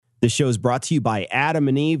This show is brought to you by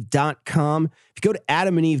adamandeve.com. If you go to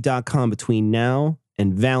adamandeve.com between now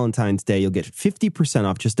and Valentine's Day, you'll get 50%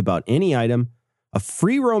 off just about any item, a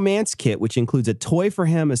free romance kit, which includes a toy for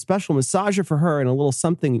him, a special massager for her, and a little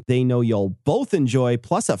something they know you'll both enjoy,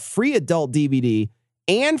 plus a free adult DVD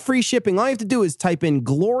and free shipping. All you have to do is type in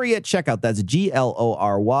Glory at checkout. That's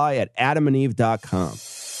Glory at adamandeve.com.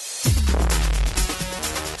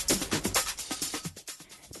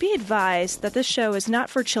 Be advised that this show is not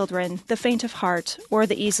for children, the faint of heart, or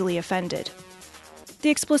the easily offended. The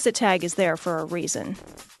explicit tag is there for a reason.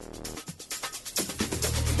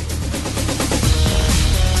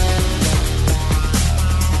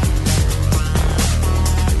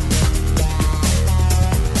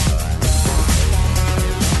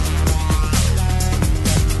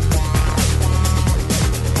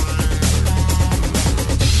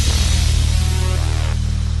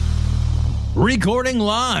 Recording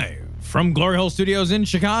live from Glory Hole Studios in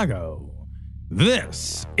Chicago.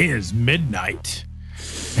 This is Midnight.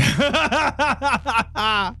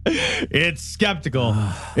 It's skeptical,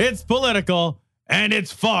 it's political, and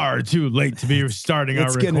it's far too late to be starting our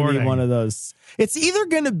recording. It's going to be one of those. It's either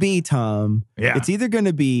going to be, Tom. Yeah. It's either going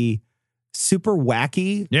to be super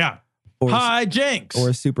wacky. Yeah. Hi, Jinx.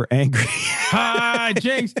 Or super angry. Hi,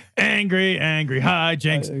 Jinx. Angry. Hi,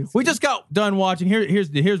 Jinx. We just got done watching.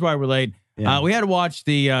 Here's why we're late. Yeah. We had to watch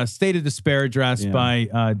the State of Despair address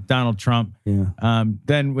by Donald Trump. Yeah.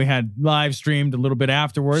 Then we had live streamed a little bit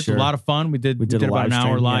afterwards. Sure. A lot of fun. We did a about an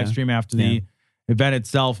hour live stream after the event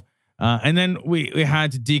itself. And then we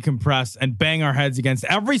had to decompress and bang our heads against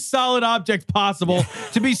every solid object possible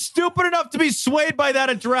to be stupid enough to be swayed by that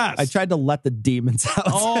address. I tried to let the demons out.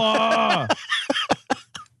 Oh.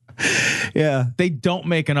 Yeah. They don't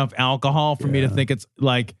make enough alcohol for me to think it's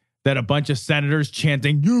like that a bunch of senators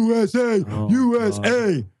chanting USA, USA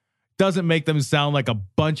God. Doesn't make them sound like a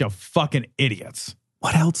bunch of fucking idiots.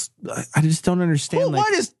 What else? I just don't understand. Well,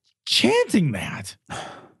 what is chanting that?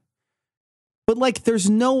 But like, there's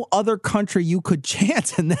no other country you could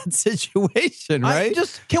chant in that situation, right?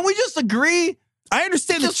 Can we just agree? I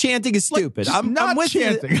understand that chanting is stupid. I'm with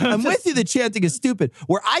chanting. you. I'm with you that chanting is stupid.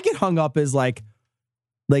 Where I get hung up is like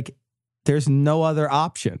there's no other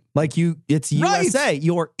option. Like it's USA. Right.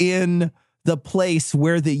 You're in the place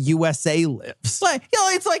where the USA lives. Like,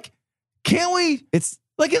 it's like, can't we? It's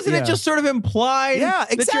like, isn't it just sort of implied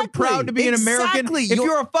that you're proud to be an American? If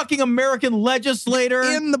you're a fucking American legislator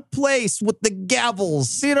in the place with the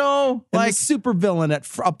gavels, and like the super villain up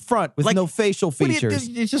front with no facial features.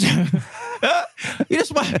 You just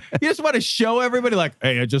want to show everybody, like,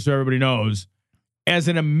 hey, just so everybody knows, as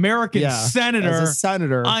an American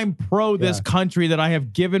senator, I'm pro this country that I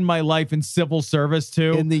have given my life in civil service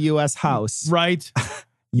to in the U.S. House, right?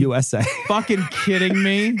 USA. Fucking kidding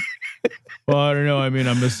me? Well, I don't know. I mean,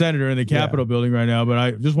 I'm the senator in the Capitol building right now, but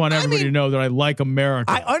I just want everybody to know that I like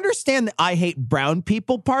America. I understand that I hate brown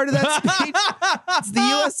people part of that speech. It's the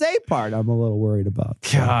USA part I'm a little worried about.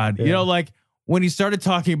 God, like when he started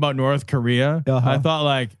talking about North Korea, I thought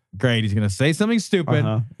like, great, he's going to say something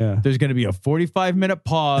stupid. There's going to be a 45-minute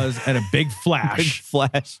pause and a big flash. Big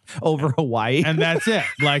flash over Hawaii. And that's it.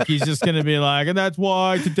 Like, he's just going to be like, and that's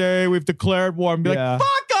why today we've declared war. And be like,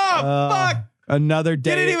 fuck off, fuck. Another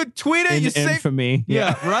day. You didn't even tweet it. In infamy.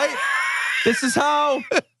 Yeah, right? This is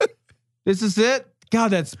it.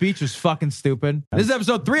 God, that speech was fucking stupid. This is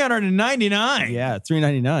episode 399. Yeah,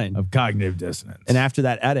 399 of Cognitive Dissonance. And after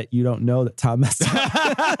that edit, you don't know that Tom messed up.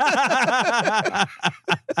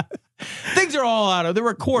 Things are they're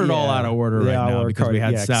recorded all out of order right now because we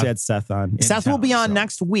had Seth. We had Seth on. Seth will be on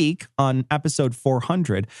next week on episode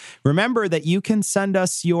 400. Remember that you can send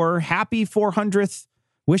us your happy 400th.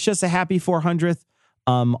 Wish us a happy 400th.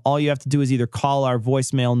 All you have to do is either call our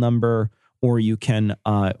voicemail number or you can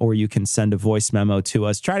send a voice memo to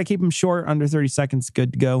us. Try to keep them short, under 30 seconds,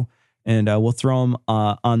 good to go. And we'll throw them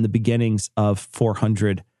on the beginnings of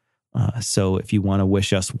 400. So if you want to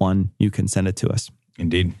wish us one, you can send it to us.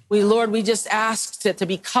 Indeed. Lord, we just ask to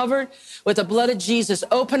be covered with the blood of Jesus.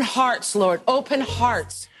 Open hearts, Lord, open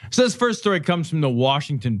hearts. So this first story comes from the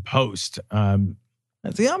Washington Post. I'm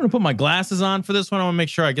going to put my glasses on for this one. I want to make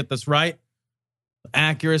sure I get this right.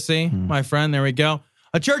 Accuracy, my friend. There we go.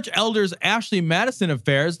 A church elder's Ashley Madison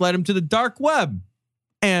affairs led him to the dark web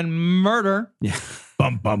and murder. Yeah.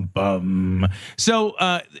 Bum, bum, bum. So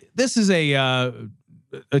this is a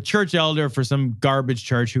church elder for some garbage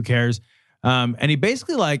church. Who cares? And he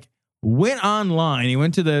basically went online. He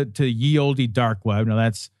went to ye olde dark web. Now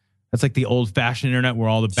that's like the old fashioned internet where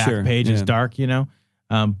all the back page is dark,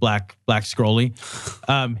 black scrolly.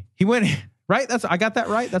 He went right? I got that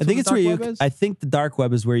right. That's I think what it's the where dark you. web is? I think the dark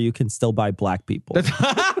web is where you can still buy black people.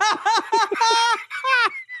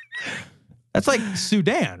 That's like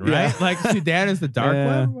Sudan, right? Yeah. Like Sudan is the dark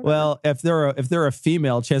web. or whatever? Well, if they're a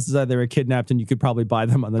female, chances are they were kidnapped, and you could probably buy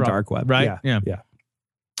them on the dark web, right? Yeah.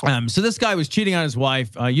 So this guy was cheating on his wife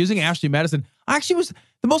using Ashley Madison.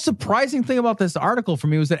 The most surprising thing about this article for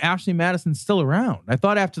me was that Ashley Madison's still around. I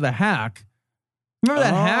thought after the hack, remember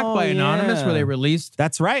that hack by Anonymous where they released?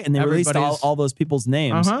 That's right, and they released all those people's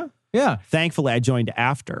names. Yeah. Thankfully, I joined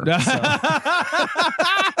after. So.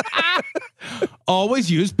 Always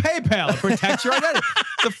use PayPal. It protects your identity.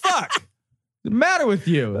 The fuck? What's the matter with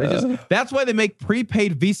you? That's why they make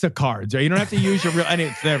prepaid Visa cards. You don't have to use your real.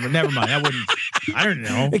 Never mind. I don't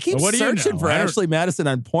know. I keep searching for Ashley Madison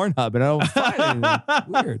on Pornhub, and I don't find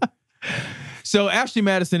anything. Weird. So Ashley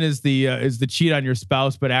Madison is the cheat on your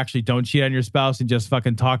spouse, but actually don't cheat on your spouse and just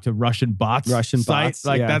fucking talk to Russian bots. Bots.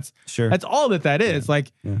 Like that's all that is. Yeah.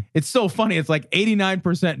 Like it's so funny. It's like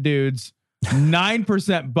 89% dudes,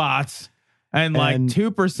 9% bots, and like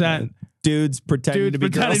 2% dudes pretending to be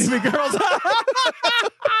girls.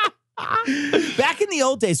 Back in the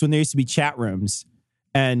old days when there used to be chat rooms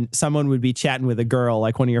and someone would be chatting with a girl,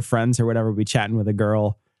 like one of your friends or whatever would be chatting with a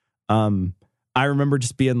girl. I remember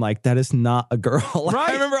just being like, that is not a girl. Right.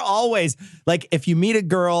 I remember always, like, if you meet a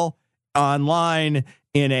girl online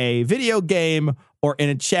in a video game or in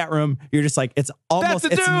a chat room, you're just like, it's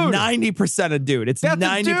 90% a dude. It's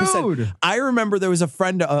 90%. Dude. I remember there was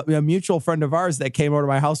a mutual friend of ours that came over to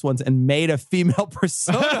my house once and made a female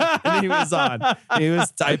persona and he was on. He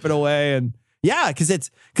was typing away and yeah, because it's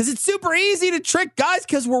super easy to trick guys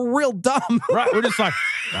because we're real dumb. Right. We're just like,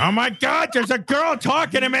 oh my God, there's a girl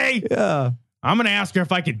talking to me. Yeah. I'm going to ask her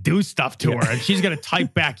if I could do stuff to her, and she's going to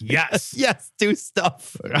type back, yes. Yes, do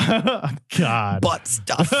stuff. God. Butt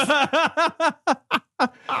stuff.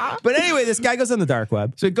 But anyway, this guy goes on the dark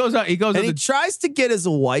web. So he goes out, and he tries to get his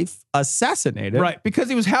wife assassinated. Right, because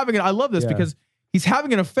he was having I love this because he's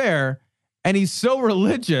having an affair, and he's so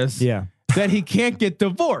religious that he can't get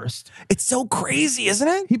divorced. It's so crazy, isn't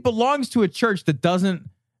it? He belongs to a church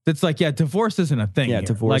that's like, divorce isn't a thing. Yeah,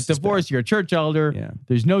 divorce. Like divorce, you're a church elder. Yeah.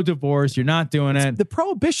 There's no divorce. You're not doing it. The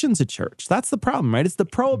prohibition's a church. That's the problem, right? It's the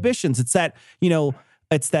prohibitions. It's that,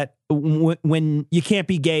 it's that when you can't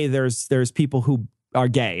be gay, there's people who are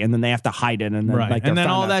gay and then they have to hide it. And then, and then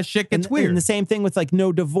all that shit gets weird. And the same thing with like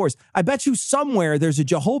no divorce. I bet you somewhere there's a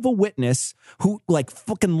Jehovah Witness who like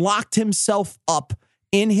fucking locked himself up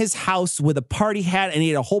in his house with a party hat and he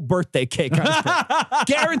had a whole birthday cake on his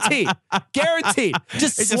face. Guaranteed.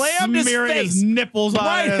 Just slammed his face. His nipples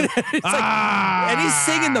on it. And he's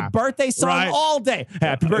singing the birthday song all day.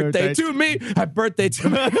 Happy birthday to me. Happy birthday to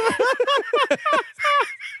me.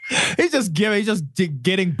 He's just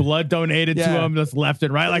getting blood donated to him just left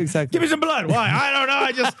and right. Like, give me some blood. Why? I don't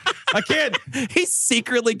know. I can't. He's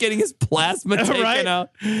secretly getting his plasma taken out.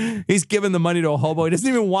 He's giving the money to a hobo. He doesn't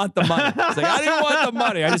even want the money. He's like, I didn't want the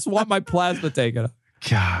money. I just want my plasma taken out.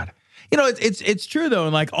 God. It's true though.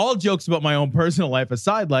 And like all jokes about my own personal life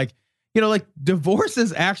aside, like, like divorce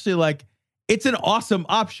is actually like, it's an awesome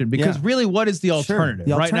option because really, what is the alternative?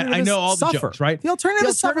 The right? alternative I know all the jokes, right? The alternative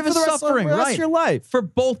is suffering for the rest of your life. For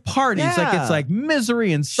both parties. Yeah. Like, it's like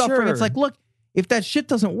misery and suffering. It's like, look, if that shit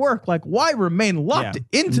doesn't work, like, why remain locked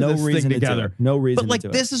into this thing together? No reason. But like,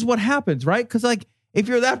 this is what happens, right? Because like, if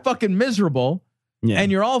you're that fucking miserable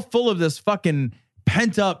and you're all full of this fucking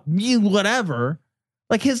pent up whatever,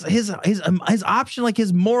 like his option, like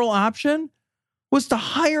his moral option was to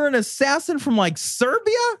hire an assassin from like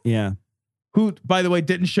Serbia. Yeah. Who, by the way,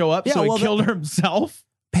 didn't show up, so he killed her himself.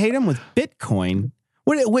 Paid him with Bitcoin.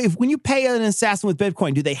 When you pay an assassin with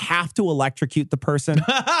Bitcoin, do they have to electrocute the person? Is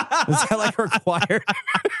that like required?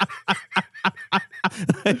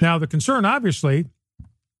 Now, the concern, obviously,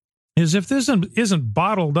 is if this isn't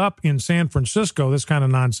bottled up in San Francisco, this kind of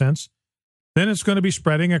nonsense, then it's going to be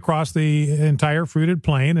spreading across the entire fruited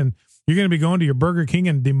plain, and you're going to be going to your Burger King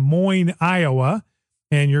in Des Moines, Iowa,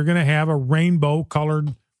 and you're going to have a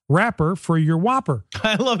rainbow-colored wrapper for your Whopper.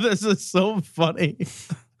 I love this. It's so funny.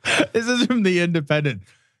 This is from The Independent.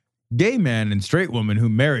 Gay man and straight woman who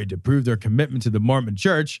married to prove their commitment to the Mormon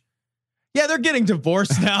church. Yeah, they're getting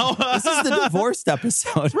divorced now. This is the divorced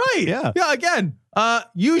episode. Right. Yeah. Yeah, again,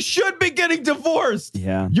 you should be getting divorced.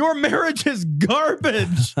 Yeah. Your marriage is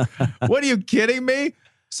garbage. What are you kidding me?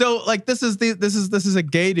 So like this is a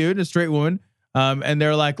gay dude, a straight woman. And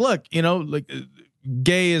they're like, look, like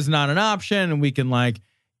gay is not an option and we can like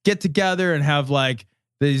get together and have like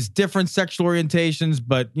these different sexual orientations,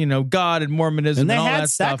 but God and Mormonism and all had that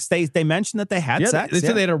sex. Stuff. They mentioned that they had sex. They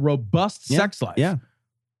said they had a robust sex life. Yeah.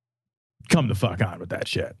 come the fuck on with that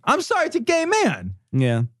shit. I'm sorry, it's a gay man.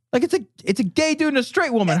 Yeah. Like it's a gay dude and a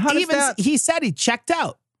straight woman. How does that? He said he checked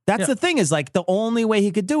out. That's the thing is like the only way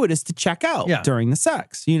he could do it is to check out during the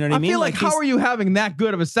sex. You know what I mean? I feel like how are you having that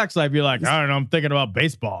good of a sex life? You're like, I don't know, I'm thinking about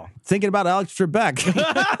baseball. Thinking about Alex Trebek.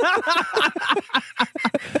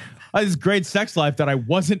 I had this great sex life that I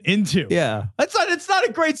wasn't into. Yeah. It's not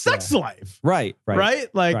a great sex life. Right.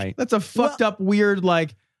 Like that's a fucked up, weird,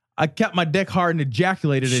 like I kept my dick hard and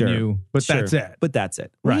ejaculated in you, but that's it. But that's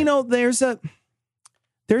it. Right. Well, you know, there's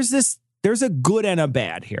a good and a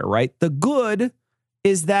bad here, right? The good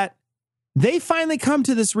is that they finally come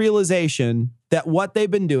to this realization that what they've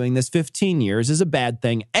been doing this 15 years is a bad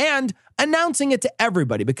thing and announcing it to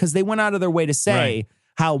everybody because they went out of their way to say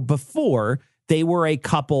how before they were a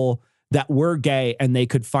couple that were gay and they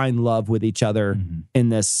could find love with each other in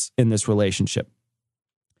this relationship.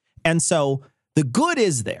 And so the good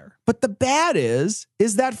is there, but the bad is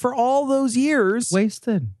that for all those years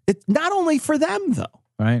wasted. It's not only for them though.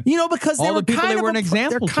 Right. You know, because all the people they were an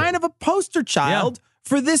example. They're kind of a poster child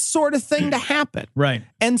for this sort of thing to happen. Right.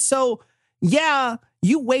 And so, yeah,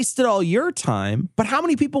 you wasted all your time, but how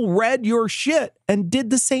many people read your shit and did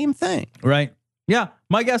the same thing? Right. Yeah.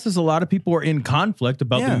 My guess is a lot of people were in conflict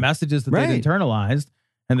about the messages that they'd internalized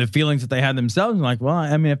and the feelings that they had themselves. And like, well,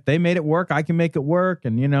 I mean, if they made it work, I can make it work.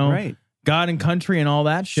 And, you know, God and country and all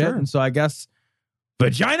that shit. And so I guess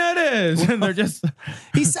vagina it is. And they're just...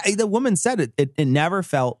 The woman said it never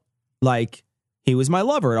felt like he was my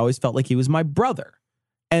lover. It always felt like he was my brother.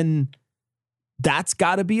 And that's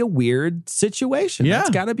got to be a weird situation. Yeah.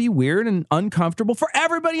 That's got to be weird and uncomfortable for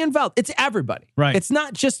everybody involved. It's everybody. Right. It's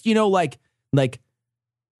not just, you know, like,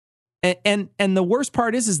 and the worst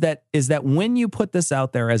part is that when you put this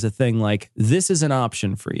out there as a thing, like this is an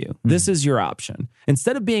option for you. This is your option.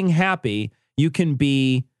 Instead of being happy, you can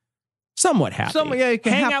be somewhat happy. You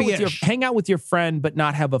can hang out with your friend, but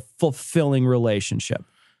not have a fulfilling relationship.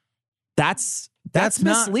 That's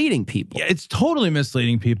misleading people. Yeah, it's totally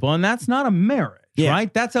misleading people, and that's not a marriage,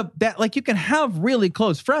 right? That like you can have really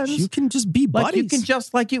close friends. You can just be buddies. Like you can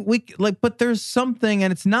just but there's something,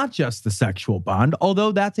 and it's not just the sexual bond,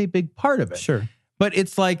 although that's a big part of it. Sure. But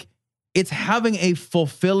it's like it's having a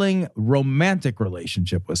fulfilling romantic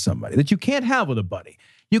relationship with somebody that you can't have with a buddy.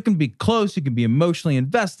 You can be close, you can be emotionally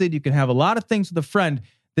invested, you can have a lot of things with a friend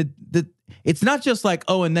that it's not just like,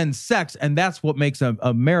 oh, and then sex, and that's what makes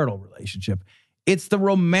a marital relationship. It's the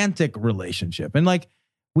romantic relationship. And like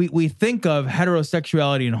we think of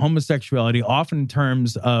heterosexuality and homosexuality often in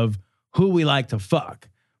terms of who we like to fuck.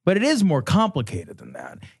 But it is more complicated than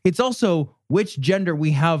that. It's also which gender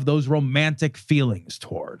we have those romantic feelings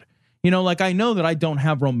toward. You know, like I know that I don't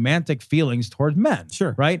have romantic feelings toward men.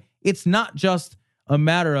 Sure. Right? It's not just a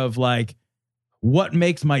matter of like what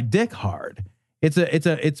makes my dick hard.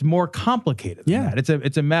 It's more complicated than that.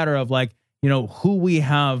 It's a matter of like, you know, who we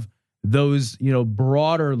have those, you know,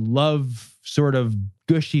 broader love sort of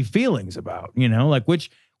gushy feelings about, you know, like which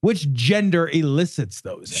gender elicits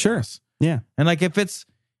those. Sure. Yeah. And like if it's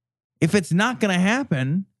not going to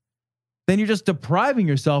happen, then you're just depriving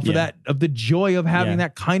yourself of the joy of having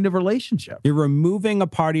that kind of relationship. You're removing a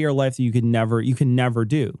part of your life that you can never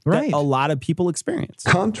do. Right. That a lot of people experience.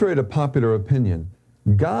 Contrary to popular opinion,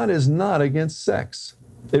 God is not against sex.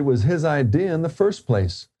 It was his idea in the first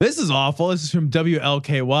place. This is awful. This is from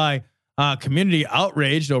WLKY. Community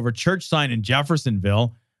outraged over church sign in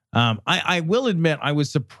Jeffersonville. I will admit I was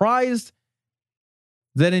surprised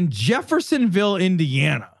that in Jeffersonville,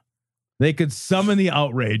 Indiana, they could summon the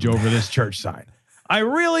outrage over this church sign.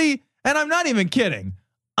 And I'm not even kidding,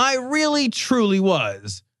 I really truly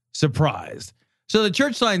was surprised. So the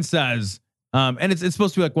church sign says, and it's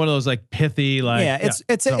supposed to be like one of those like pithy, like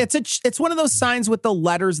it's one of those signs with the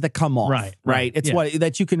letters that come off. Right. It's what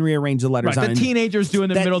that you can rearrange the letters on. The teenagers do in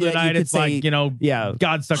the middle of the night. It's like, you know,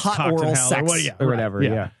 God sucks hot cocks oral in hell sex or whatever.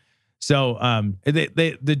 Yeah. So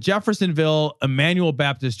the Jeffersonville Emmanuel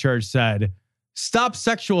Baptist Church said, "Stop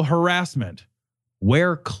sexual harassment.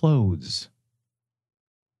 Wear clothes."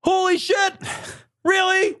 Holy shit.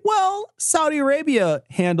 Really? Well, Saudi Arabia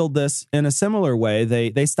handled this in a similar way.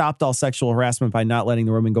 They stopped all sexual harassment by not letting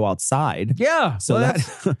the women go outside. Yeah. So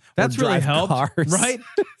that's really helped, cars. right?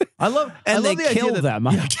 They kill them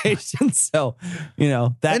on occasion. So, you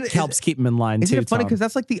know, that helps keep them in line isn't too. It funny because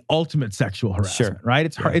that's like the ultimate sexual harassment, right?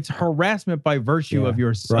 It's harassment by virtue of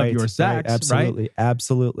your sex, right?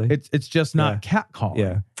 Absolutely. It's just not catcalling.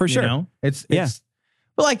 Yeah, for sure. You know? It's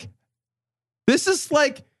but like this is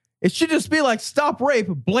like. It should just be like, stop rape,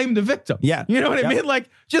 blame the victim. Yeah. You know what I mean?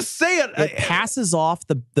 Like, just say it. It passes off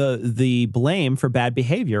the blame for bad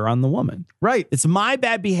behavior on the woman. Right. It's my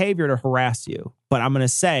bad behavior to harass you. but I'm going to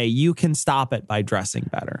say you can stop it by dressing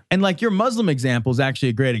better. And like your Muslim example is actually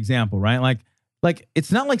a great example, right? Like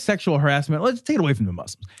it's not like sexual harassment. Let's take it away from the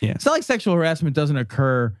Muslims. Yeah. It's not like sexual harassment doesn't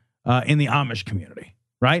occur in the Amish community,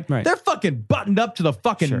 right? They're fucking buttoned up to the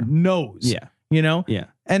fucking nose. Yeah. You know? Yeah.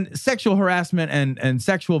 And sexual harassment and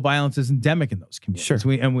sexual violence is endemic in those communities.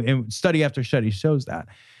 Sure. And study after study shows that.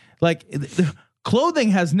 Like the clothing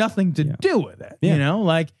has nothing to do with it. Yeah. You know,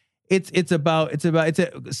 like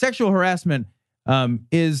sexual harassment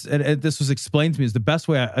is, and this was explained to me, is the best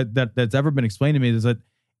way that's ever been explained to me, is that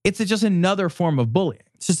it's just another form of bullying.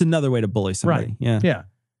 It's just another way to bully somebody. Right. Yeah. Yeah.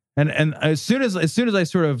 And as soon as I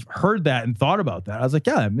sort of heard that and thought about that, I was like,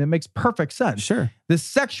 yeah, it makes perfect sense. Sure. The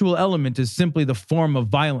sexual element is simply the form of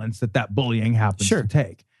violence that bullying happens to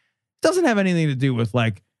take. It doesn't have anything to do with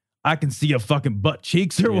like, I can see your fucking butt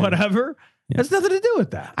cheeks or whatever. It has nothing to do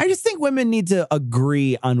with that. I just think women need to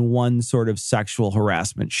agree on one sort of sexual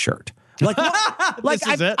harassment shirt. Like,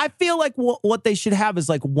 I feel like what they should have is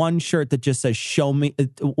like one shirt that just says, show me.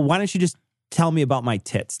 Why don't you just tell me about my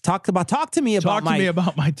tits? Talk to me about my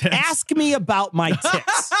tits. Ask me about my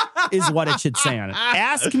tits is what it should say on it.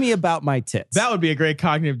 Ask me about my tits. That would be a great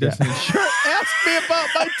cognitive dissonance shirt. Ask me about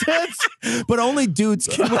my tits. But only dudes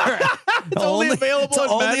can wear it. It's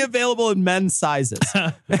only available in men's sizes.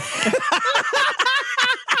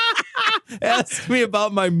 Ask me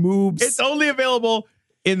about my moobs. It's only available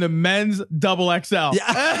in the men's XXL.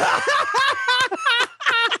 Yeah.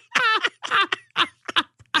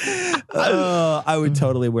 I would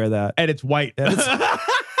totally wear that. And it's white.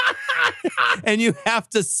 And you have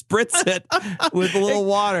to spritz it with a little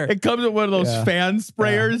water. It comes with one of those fan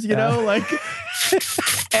sprayers, you know, like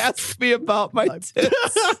ask me about my tits.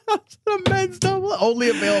 A men's only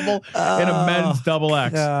available in a men's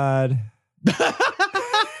XX. God.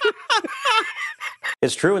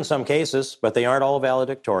 It's true in some cases, but they aren't all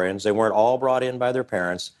valedictorians. They weren't all brought in by their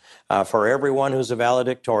parents. For everyone who's a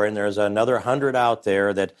valedictorian, there's another 100 out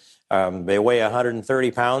there that they weigh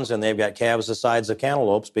 130 pounds and they've got calves the size of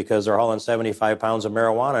cantaloupes because they're hauling 75 pounds of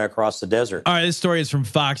marijuana across the desert. All right, this story is from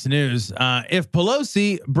Fox News. If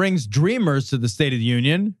Pelosi brings dreamers to the State of the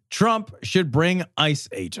Union, Trump should bring ICE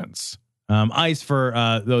agents. ICE,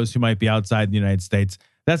 for those who might be outside the United States,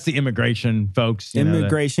 that's the immigration folks.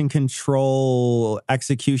 Immigration control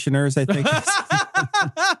executioners, I think.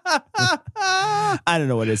 I don't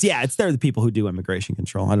know what it is. Yeah, they're the people who do immigration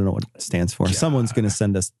control. I don't know what it stands for. God. Someone's going to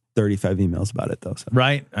send us 35 emails about it, though. So.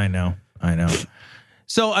 Right? I know.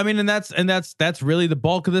 So, I mean, and that's really the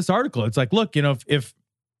bulk of this article. It's like, look, you know, if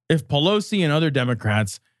Pelosi and other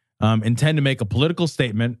Democrats intend to make a political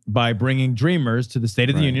statement by bringing dreamers to the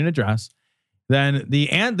State of the Union address, then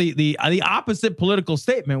the opposite political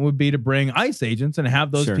statement would be to bring ICE agents and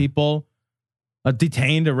have those people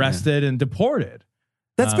detained, arrested, and deported.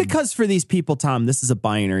 That's because for these people, Tom, this is a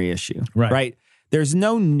binary issue, right? There's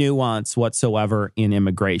no nuance whatsoever in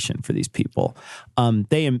immigration for these people.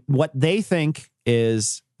 What they think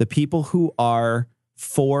is the people who are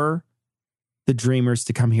for the dreamers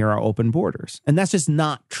to come here are open borders, and that's just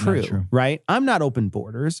not true. Right? I'm not open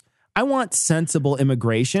borders. I want sensible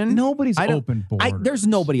immigration. Nobody's open borders. There's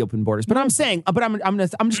nobody open borders. But I'm saying, I'm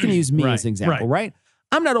just going to use me as an example, right?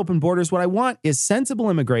 I'm not open borders. What I want is sensible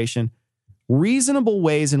immigration, reasonable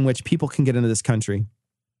ways in which people can get into this country.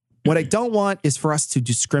 What I don't want is for us to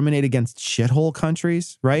discriminate against shithole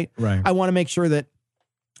countries, right? I want to make sure that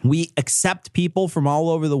we accept people from all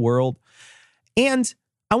over the world. And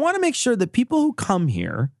I want to make sure that people who come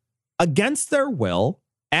here against their will,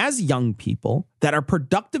 as young people that are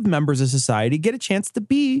productive members of society, get a chance to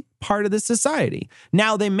be part of this society.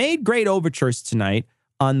 Now, they made great overtures tonight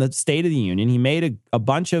on the State of the Union. He made a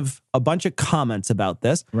bunch of comments about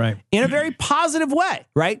this in a very positive way,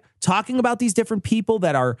 right? Talking about these different people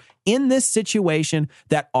that are in this situation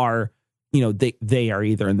that are, you know, they are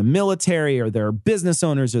either in the military or they're business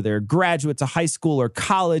owners or they're graduates of high school or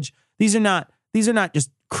college. These are not just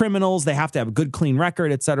criminals. They have to have a good, clean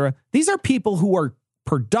record, et cetera. These are people who are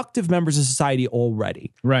productive members of society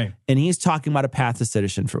already. Right. And he's talking about a path to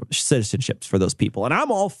citizenships for those people. And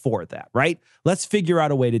I'm all for that, right? Let's figure out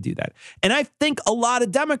a way to do that. And I think a lot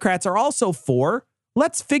of Democrats are also for,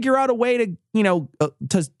 let's figure out a way to, you know,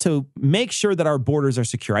 to make sure that our borders are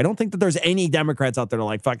secure. I don't think that there's any Democrats out there that are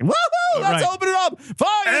like fucking, woohoo, let's open it up.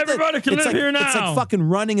 Fine. Everybody can live here now. It's like fucking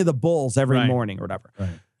running of the bulls every morning or whatever.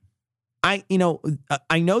 I know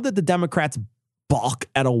that the Democrats balk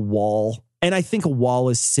at a wall. And I think a wall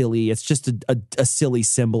is silly. It's just a silly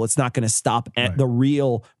symbol. It's not going to stop at the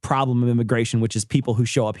real problem of immigration, which is people who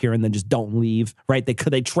show up here and then just don't leave, right? They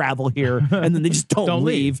travel here and then they just don't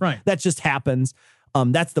leave. Right. That just happens.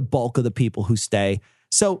 That's the bulk of the people who stay.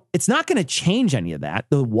 So it's not going to change any of that.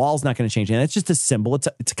 The wall's not going to change any of that. It's just a symbol.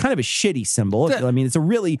 It's kind of a shitty symbol. I mean, it's a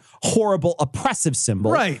really horrible, oppressive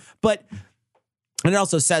symbol. Right. But and it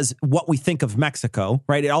also says what we think of Mexico,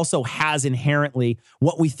 right? It also has inherently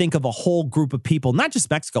what we think of a whole group of people, not just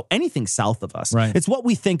Mexico, anything south of us. Right. It's what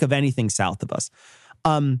we think of anything south of us.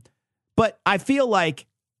 But I feel like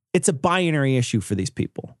it's a binary issue for these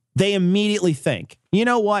people. They immediately think, you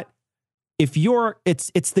know what? If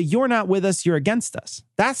it's the you're not with us, you're against us.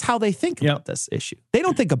 That's how they think about this issue. They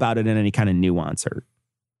don't think about it in any kind of nuance or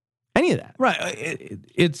any of that. Right.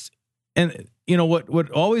 And you know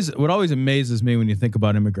what always amazes me when you think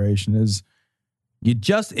about immigration is you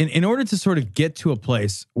just in order to sort of get to a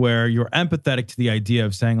place where you're empathetic to the idea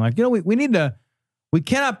of saying like, you know, we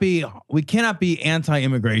cannot be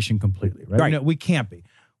anti-immigration completely, right? Right. No, we can't be.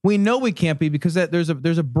 We know we can't be because there's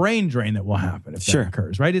a brain drain that will happen if that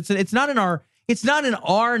occurs, right? It's not in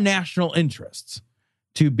our national interests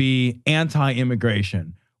to be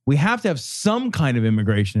anti-immigration. We have to have some kind of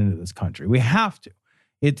immigration into this country. We have to.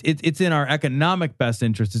 It's in our economic best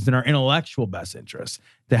interest. It's in our intellectual best interest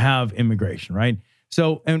to have immigration, right?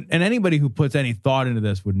 So, and anybody who puts any thought into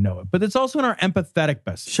this would know it. But it's also in our empathetic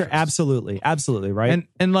best interest. Sure, absolutely, right?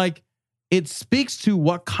 And like, it speaks to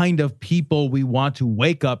what kind of people we want to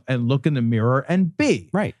wake up and look in the mirror and be.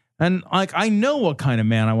 Right. And like, I know what kind of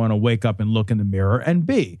man I want to wake up and look in the mirror and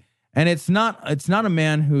be. And it's not a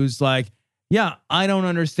man who's like, yeah, I don't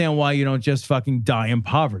understand why you don't just fucking die in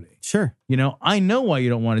poverty. Sure. You know, I know why you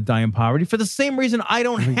don't want to die in poverty for the same reason I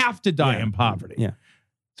don't have to die in poverty. Yeah.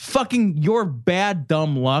 Fucking your bad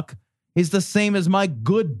dumb luck is the same as my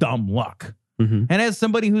good dumb luck. Mm-hmm. And as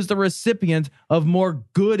somebody who's the recipient of more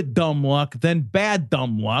good dumb luck than bad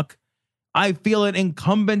dumb luck, I feel it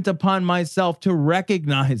incumbent upon myself to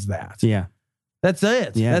recognize that. Yeah. That's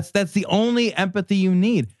it. Yeah. That's the only empathy you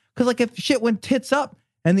need. Because like if shit went tits up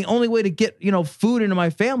and the only way to get, you know, food into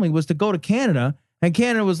my family was to go to Canada, and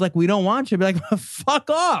Canada was like, we don't want you, I'd be like,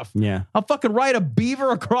 fuck off. Yeah. I'll fucking ride a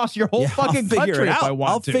beaver across your whole fucking country if I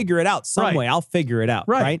want I'll to. figure it out some way. I'll figure it out.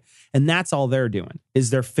 Right. And that's all they're doing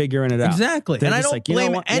is they're figuring it out. Exactly. They're and I just don't like, you know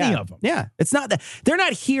blame what? any of them. Yeah. It's not that they're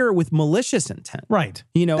not here with malicious intent. Right.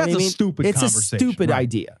 You know, that's what I mean? a stupid it's conversation. a stupid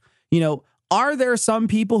idea. You know, are there some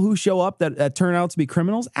people who show up that turn out to be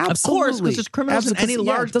criminals? Absolutely. Of course, because there's criminals in any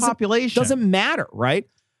large population. Doesn't matter, right?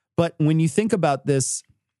 But when you think about this,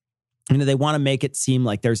 you know, they want to make it seem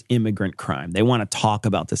like there's immigrant crime. They want to talk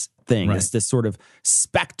about this thing, this sort of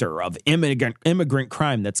specter of immigrant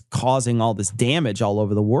crime that's causing all this damage all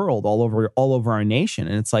over the world, all over our nation.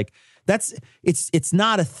 And it's like it's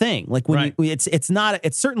not a thing. Like when it's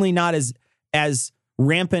certainly not as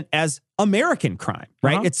rampant as American crime,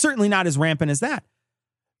 right? Uh-huh. It's certainly not as rampant as that.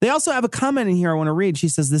 They also have a comment in here I want to read. She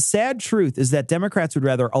says, the sad truth is that Democrats would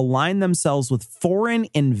rather align themselves with foreign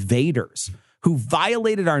invaders who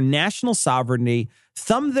violated our national sovereignty,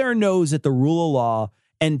 thumbed their nose at the rule of law,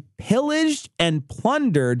 and pillaged and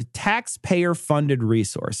plundered taxpayer-funded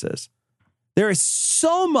resources. There is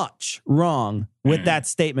so much wrong with that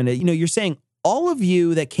statement. You know, you're saying all of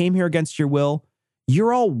you that came here against your will,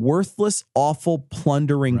 you're all worthless, awful,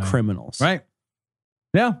 plundering criminals. Right.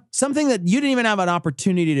 Yeah. Something that you didn't even have an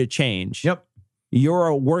opportunity to change. Yep. You're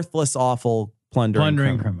a worthless, awful, plundering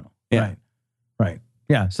criminal. Yeah. Right.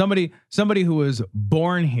 Yeah. Somebody who was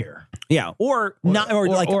born here. Yeah. Or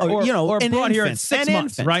brought here at 6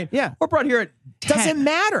 months, right? Yeah. Or brought here at 10. Doesn't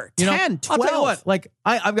matter. 10, 12. I'll tell you what, like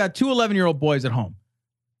I've got two 11-year-old boys at home.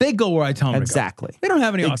 They go where I tell them exactly. to go. They don't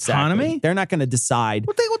have any autonomy. They're not going to decide.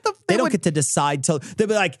 They don't get to decide till they'll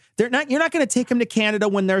be like, you're not going to take them to Canada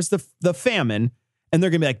when there's the famine. And they're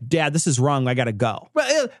going to be like, Dad, this is wrong. I got to go.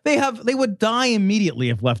 But they would die immediately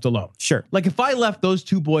if left alone. Sure. Like if I left those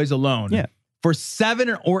two boys alone for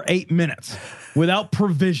 7 or 8 minutes without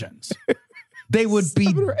provisions, they would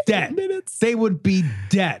be dead. They would be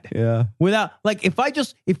dead. Yeah. Without, like, if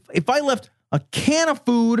I left a can of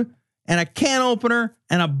food and a can opener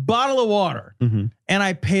and a bottle of water and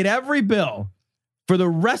I paid every bill for the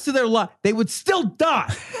rest of their life, they would still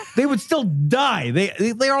die. They would still die.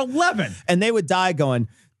 They are 11. And they would die going,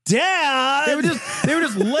 Dad! They would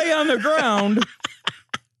just lay on the ground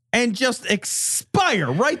and just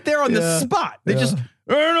expire right there on the spot. They just,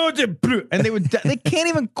 I don't know what to, and they can't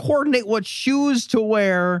even coordinate what shoes to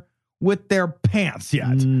wear with their pants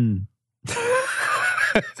yet.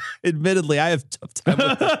 Admittedly, I have a tough time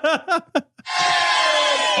with that.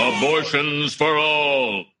 Abortions for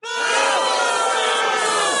all.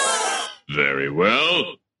 Very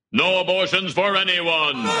well. No abortions for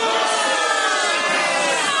anyone.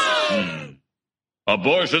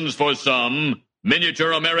 Abortions for some,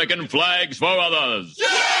 miniature American flags for others.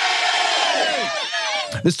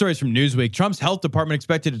 This story is from Newsweek. Trump's health department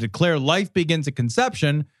expected to declare life begins at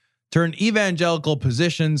conception, turn evangelical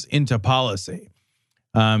positions into policy.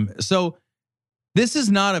 So this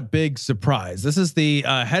is not a big surprise. This is the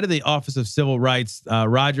head of the Office of Civil Rights,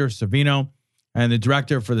 Roger Savino, and the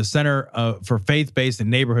director for the Center for Faith-Based and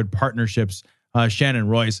Neighborhood Partnerships, Shannon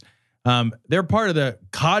Royce. They're part of the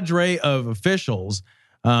cadre of officials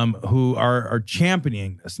who are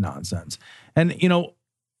championing this nonsense. And, you know,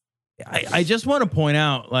 I just want to point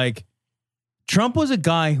out, like, Trump was a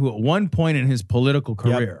guy who at one point in his political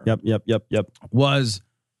career was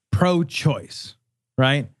pro-choice,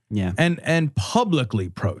 right? Yeah. And publicly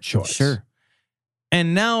pro-choice. Sure.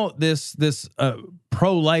 And now this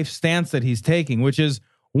pro-life stance that he's taking, which is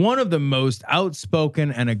one of the most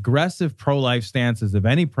outspoken and aggressive pro-life stances of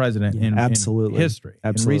any president in history. Absolutely. In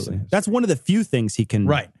recent history. That's one of the few things he can,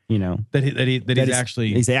 you know, that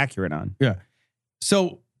he's accurate on. Yeah.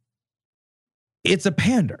 So it's a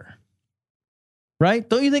pander, right?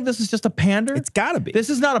 Don't you think this is just a pander? It's got to be. This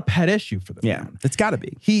is not a pet issue for the man. It's got to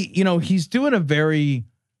be. He's doing a very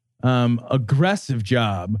aggressive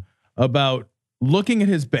job about looking at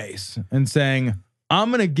his base and saying, I'm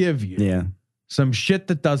going to give you some shit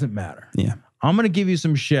that doesn't matter. Yeah. I'm going to give you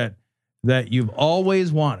some shit that you've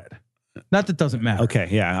always wanted. Not that doesn't matter. Okay.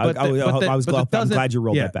 Yeah. I'm glad you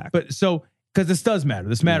rolled that back. But so, because this does matter.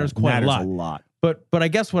 This matters quite a lot. But I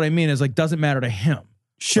guess what I mean is, like, doesn't matter to him.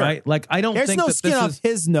 Sure. Right? Like, I don't think there's no skin off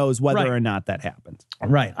his nose whether or not that happens.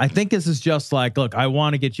 Right. I think this is just like, look, I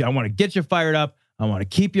want to get you fired up. I want to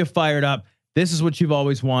keep you fired up. This is what you've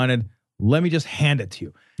always wanted. Let me just hand it to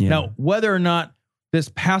you. Yeah. Now, whether or not this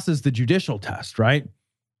passes the judicial test, right?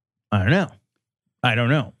 I don't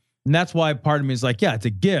know. And that's why part of me is like, it's a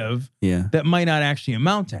give that might not actually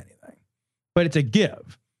amount to anything, but it's a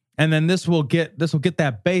give. And then this will get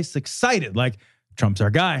that base excited. Like, Trump's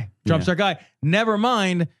our guy. Our guy. Never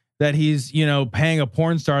mind that he's, paying a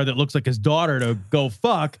porn star that looks like his daughter to go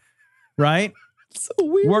fuck, right? So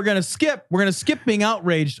weird. We're gonna skip being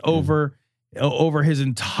outraged over his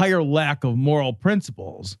entire lack of moral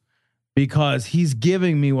principles because he's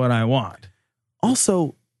giving me what I want.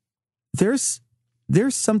 Also, there's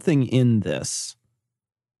something in this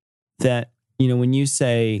that, when you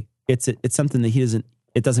say it's something that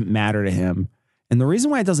it doesn't matter to him. And the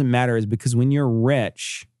reason why it doesn't matter is because when you're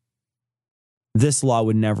rich, this law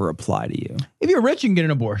would never apply to you. If you're rich, you can get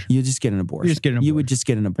an abortion. You just get an abortion. You would just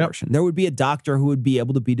get an abortion. Yep. There would be a doctor who would be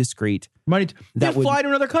able to be discreet. Money that would fly to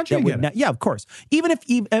another country and get it. Yeah, of course.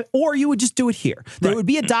 Or you would just do it here. There would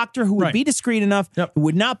be a doctor who would be discreet enough. Yep. It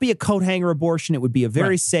would not be a coat hanger abortion. It would be a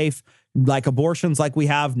very safe, like abortions like we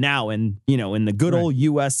have now in the good old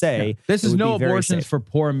USA. Yeah. This is no abortions for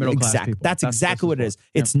poor and middle class people. That's exactly what it is.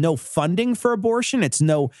 It's no funding for abortion. It's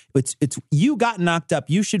you got knocked up.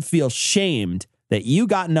 You should feel shamed that you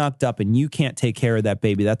got knocked up and you can't take care of that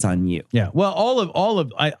baby. That's on you. Yeah. Well,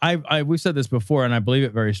 we've said this before and I believe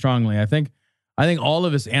it very strongly. I think all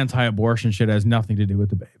of this anti-abortion shit has nothing to do with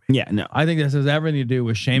the baby. Yeah, no. I think this has everything to do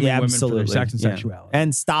with shaming women for their sex and sexuality.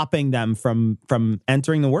 And stopping them from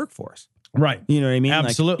entering the workforce. Right. You know what I mean?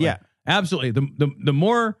 Absolutely. Absolutely. The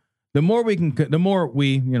more we can,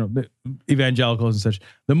 the evangelicals and such,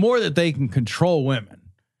 the more that they can control women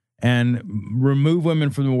and remove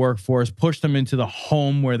women from the workforce, push them into the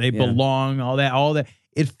home where they belong, all that.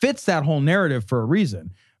 It fits that whole narrative for a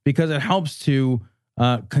reason, because it helps to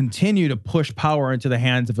continue to push power into the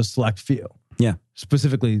hands of a select few. Yeah.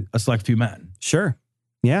 Specifically a select few men. Sure.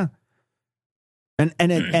 Yeah. And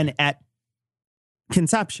at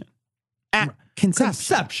conception. At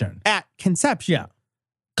conception. Yeah.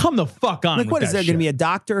 Come the fuck on. Like, what is there going to be a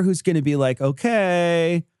doctor who's going to be like,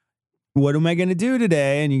 okay, what am I going to do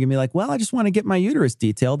today? And you're going to be like, well, I just want to get my uterus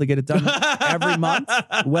detailed to get it done every month,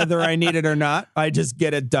 whether I need it or not. I just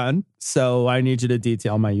get it done. So I need you to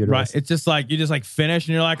detail my uterus. Right. It's just like, you just like finish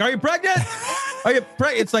and you're like, are you pregnant? Are you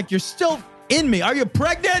pregnant? It's like, you're still in me. Are you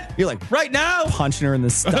pregnant? You're like, right now? Punching her in the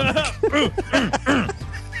stomach.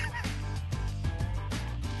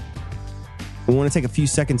 We want to take a few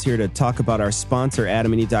seconds here to talk about our sponsor,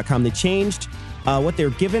 AdamandEve.com. They changed what they're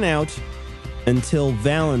giving out until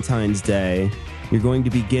Valentine's Day. You're going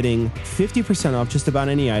to be getting 50% off just about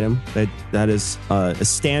any item. That is a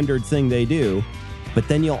standard thing they do. But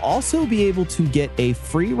then you'll also be able to get a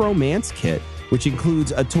free romance kit, which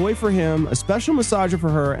includes a toy for him, a special massager for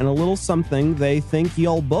her, and a little something they think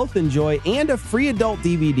you'll both enjoy, and a free adult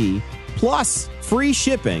DVD, plus free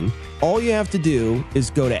shipping. All you have to do is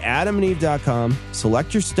go to AdamandEve.com,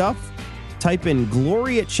 select your stuff, type in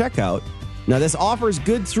Glory at checkout. Now, this offer is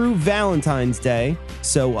good through Valentine's Day,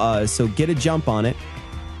 so get a jump on it.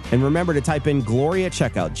 And remember to type in Glory at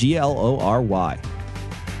checkout, Glory.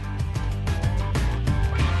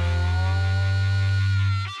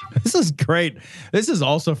 is great. This is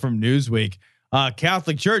also from Newsweek.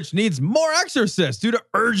 Catholic Church needs more exorcists due to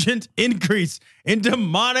urgent increase in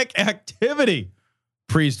demonic activity.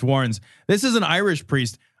 Priest warns. This is an Irish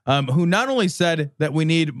priest who not only said that we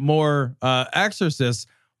need more exorcists,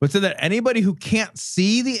 but said that anybody who can't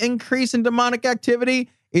see the increase in demonic activity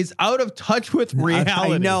is out of touch with reality.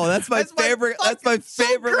 I know. That's my favorite. That's my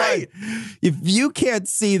favorite line. If you can't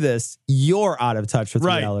see this, you're out of touch with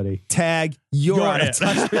reality. Tag, you're out of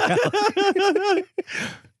touch with reality.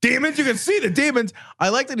 Demons, you can see the demons. I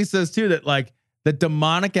like that he says too that like the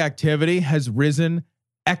demonic activity has risen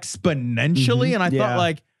exponentially. And I thought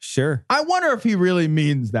like, sure. I wonder if he really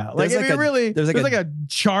means that. Like, if he really, there's like a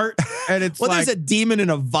chart and it's there's a demon in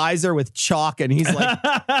a visor with chalk and he's like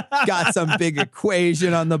got some big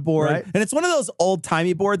equation on the board. Right? And it's one of those old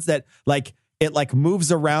timey boards that like, it like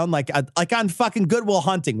moves around like on fucking Good Will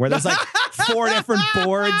Hunting where there's like 4 different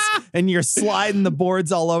boards and you're sliding the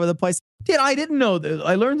boards all over the place. Dude, I didn't know that.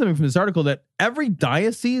 I learned something from this article that every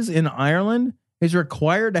diocese in Ireland is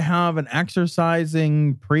required to have an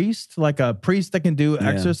exorcising priest, like a priest that can do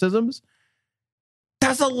exorcisms.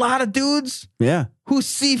 That's a lot of dudes. Yeah. Who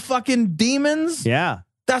see fucking demons. Yeah.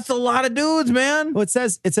 That's a lot of dudes, man. Well, it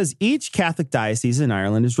says each Catholic diocese in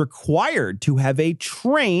Ireland is required to have a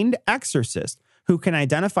trained exorcist who can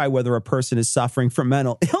identify whether a person is suffering from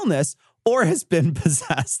mental illness or has been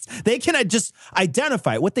possessed. They can just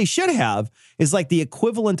identify it. What they should have is like the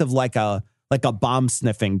equivalent of like a bomb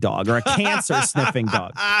sniffing dog or a cancer sniffing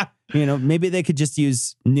dog. You know, maybe they could just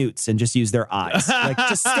use newts and just use their eyes. Like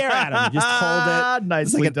just stare at them, just hold it.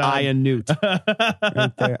 It's like an eye and newt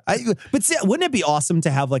right there. But see, wouldn't it be awesome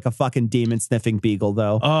to have like a fucking demon sniffing beagle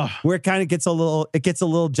though? Where it kind of gets a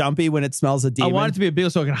little jumpy when it smells a demon. I want it to be a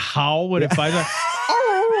beagle so it can howl when it finds out.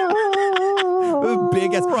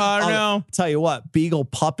 Big as I'll tell you what, beagle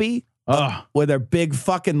puppy with their big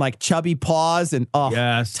fucking like chubby paws and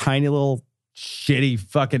tiny little shitty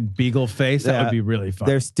fucking beagle face. That would be really fun.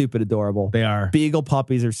 They're stupid adorable. They are. Beagle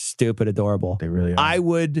puppies are stupid adorable. They really are. I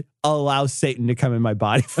would allow Satan to come in my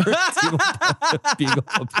body for a beagle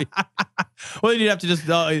puppy. Well, then you'd have to just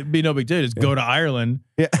be no big deal. Just go to Ireland.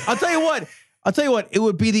 Yeah. I'll tell you what. It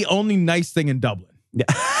would be the only nice thing in Dublin. Yeah.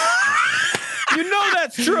 You know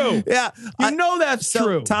that's true. Yeah. You know that's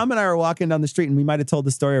true. Tom and I were walking down the street, and we might have told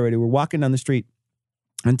the story already. We're walking down the street,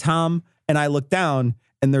 and Tom and I look down,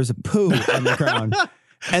 and there's a poo on the ground.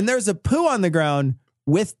 And there's a poo on the ground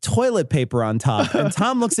with toilet paper on top. And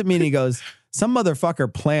Tom looks at me and he goes, some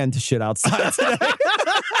motherfucker planned to shit outside today.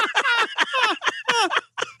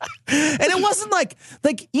 And it wasn't like,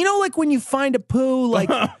 you know, like when you find a poo, like,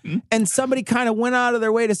 and somebody kind of went out of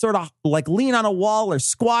their way to sort of like lean on a wall or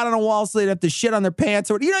squat on a wall so they'd have to shit on their pants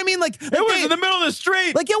or, you know what I mean? Like it was in the middle of the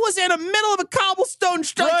street. Like it was in the middle of a cobblestone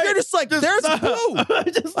street. Right. You're just like, there's a poo.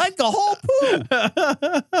 Like a whole poo.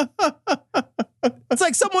 It's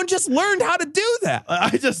like someone just learned how to do that.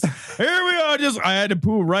 Here we are. I had to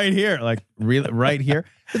poo right here. Like really right here.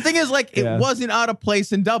 The thing is like, it wasn't out of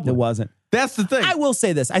place in Dublin. It wasn't. That's the thing. I will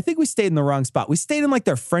say this. I think we stayed in the wrong spot. We stayed in like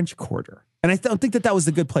their French Quarter. And I don't think that was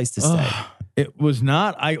a good place to stay. It was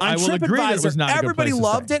not. I will agree that it was not a good place to stay. Everybody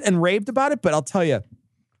loved it and raved about it. But I'll tell you,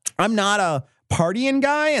 I'm not a partying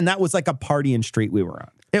guy. And that was like a partying street we were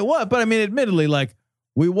on. It was. But I mean, admittedly, like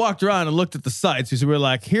we walked around and looked at the sites. So we were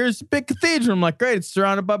like, here's a big cathedral. I'm like, great. It's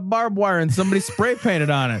surrounded by barbed wire and somebody spray painted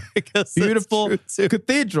on it. Beautiful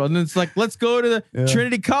cathedral. And it's like, let's go to the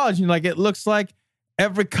Trinity College. And like, it looks like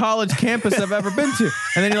every college campus I've ever been to.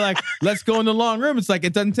 And then you're like, let's go in the long room. It's like,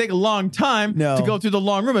 it doesn't take a long time to go through the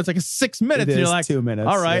long room. It's like 6 minutes. And you're like, 2 minutes.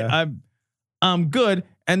 All right, I'm good.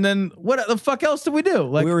 And then what the fuck else did we do?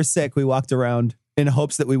 Like we were sick. We walked around in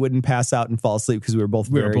hopes that we wouldn't pass out and fall asleep because we were both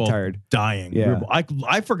very tired. Dying. Yeah.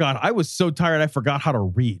 I forgot. I was so tired I forgot how to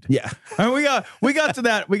read. Yeah. And we got to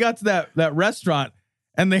that restaurant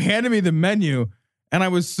and they handed me the menu and I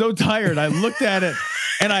was so tired. I looked at it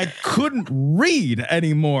and I couldn't read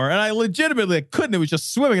anymore. And I legitimately couldn't. It was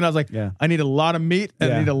just swimming. And I was like, I need a lot of meat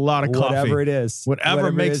and I need a lot of coffee. Whatever it is.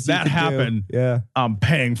 Whatever makes that happen. Yeah. I'm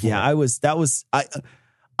paying for it.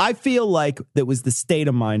 I feel like that was the state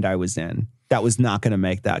of mind I was in. That was not going to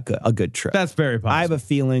make that a good trip. That's very possible. I have a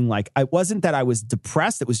feeling like I wasn't that I was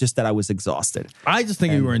depressed. It was just that I was exhausted. I just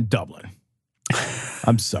think we were in Dublin.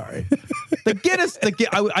 I'm sorry. The Guinness.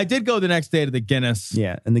 I did go the next day to the Guinness.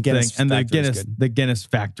 Yeah, and the Guinness thing, and the Guinness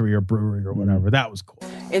factory or brewery or whatever. That was cool.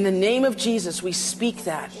 In the name of Jesus, we speak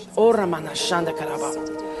that. Ora mana shanda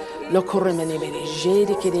karaba. Lo koremene bere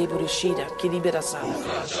jede kede burishida kilibera sana.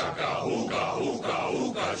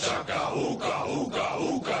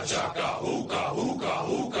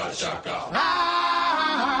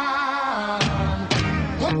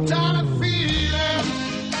 Hooked on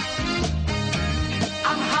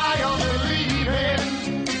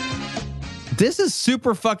This is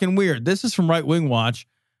super fucking weird. This is from Right Wing Watch.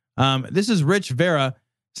 This is Rich Vera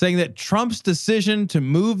saying that Trump's decision to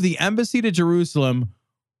move the embassy to Jerusalem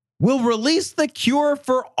will release the cure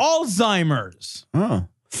for Alzheimer's. Oh,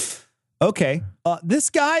 okay.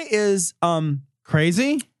 This guy is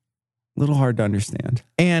crazy. A little hard to understand.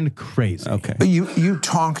 And crazy. Okay. You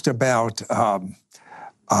talked about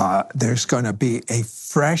there's going to be a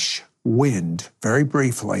fresh wind, very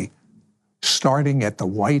briefly, starting at the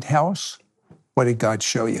White House. What did God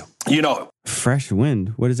show you? You know, fresh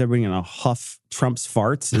wind. What is everybody going to huff Trump's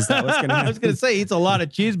farts? Is that what's going to happen? I was going to say he eats a lot of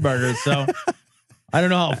cheeseburgers, so I don't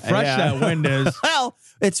know how fresh that wind is. Well,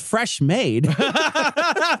 it's fresh made.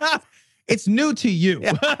 It's new to you.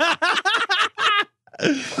 Yeah.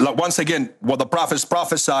 Once again, what the prophets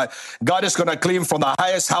prophesy, God is going to clean from the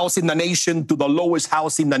highest house in the nation to the lowest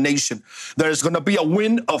house in the nation. There's going to be a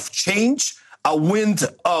wind of change, a wind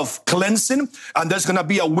of cleansing, and there's going to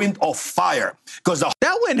be a wind of fire. Because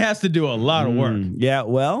that wind has to do a lot of work. Yeah,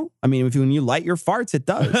 well, I mean, when you light your farts, it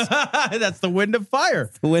does. That's the wind of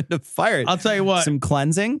fire. The wind of fire. I'll tell you what. Some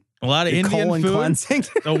cleansing. A lot of Indian colon food. Cleansing.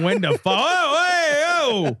 The wind of fire.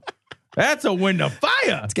 Oh. That's a wind of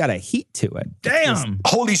fire. It's got a heat to it. Damn.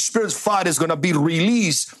 Holy Spirit's fire is going to be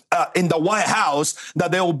released in the White House,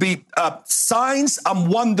 that there will be signs and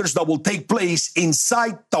wonders that will take place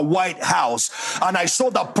inside the White House. And I saw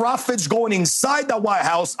the prophets going inside the White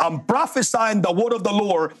House and prophesying the word of the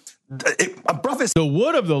Lord. The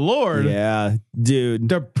wood of the Lord? Yeah, dude.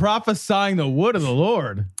 They're prophesying the wood of the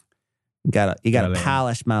Lord. You gotta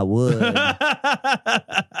polish my wood.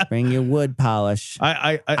 Bring your wood polish.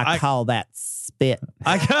 I call that spit.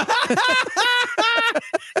 I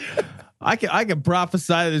can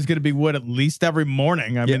prophesy that there's going to be wood at least every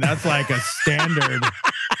morning. I mean, that's like a standard.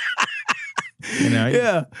 You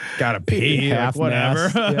gotta pee, like whatever.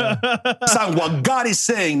 It's not what God is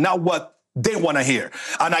saying, not what they want to hear.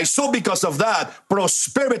 And I saw, because of that,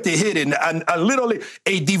 prosperity hitting and literally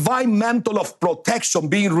a divine mantle of protection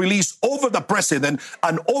being released over the president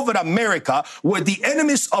and over America, where the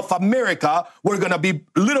enemies of America were going to be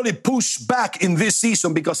literally pushed back in this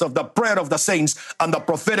season because of the prayer of the saints and the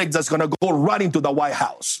prophetic that's going to go right into the White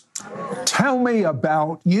House. Tell me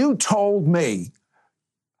about, you told me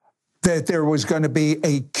that there was going to be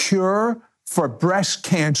a cure for breast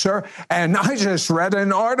cancer, and I just read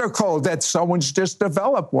an article that someone's just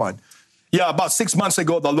developed one. Yeah, about 6 months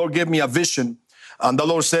ago, the Lord gave me a vision, and the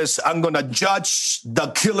Lord says, I'm going to judge the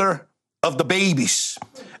killer of the babies.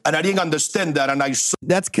 And I didn't understand that, and I saw...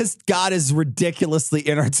 That's because God is ridiculously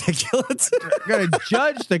inarticulate. You're going to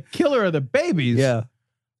judge the killer of the babies? Yeah.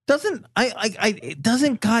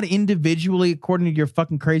 Doesn't God individually, according to your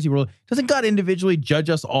fucking crazy world, doesn't God individually judge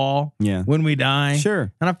us all when we die?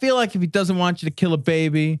 Sure. And I feel like if he doesn't want you to kill a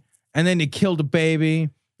baby, and then you killed a baby,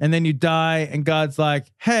 and then you die, and God's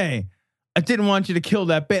like, hey, I didn't want you to kill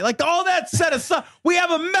that baby. Like, all that set aside, we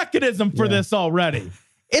have a mechanism for this already.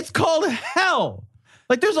 It's called hell.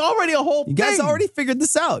 Like, there's already a whole thing. You guys already figured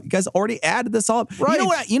this out. You guys already added this all up. Right.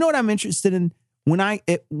 You know what I'm interested in? When I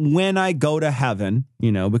go to heaven,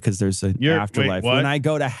 because there's an afterlife. When I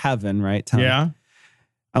go to heaven, right, Tom? Yeah.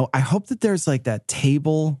 I hope that there's like that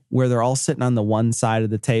table where they're all sitting on the one side of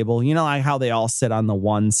the table. You know, like how they all sit on the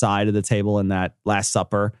one side of the table in that Last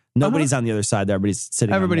Supper. Nobody's on the other side. Everybody's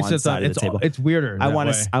sitting on one side of the table. It's weirder. I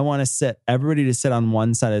want to everybody to sit on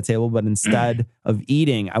one side of the table, but instead of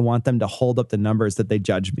eating, I want them to hold up the numbers that they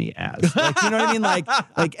judge me as. Like, you know what I mean? Like,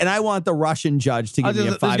 and I want the Russian judge to give me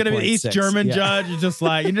a 5.6. There's going to be an East German judge. You're just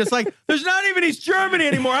like, there's not even East Germany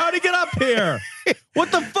anymore. How'd he get up here?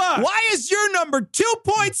 What the fuck? Why is your number 2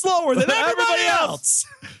 points lower than everybody else?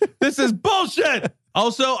 This is bullshit.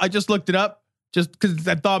 Also, I just looked it up. Just because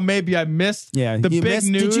I thought maybe I missed the big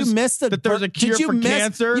news. Did you miss that there's a cure for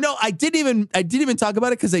cancer? I didn't even talk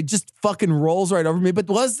about it because it just fucking rolls right over me. But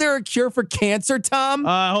was there a cure for cancer, Tom?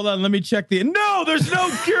 Hold on, let me check No, there's no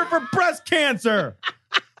cure for breast cancer.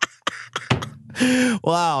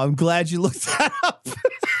 Wow, I'm glad you looked that up.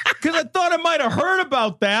 Because I thought I might have heard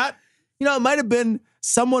about that. It might have been.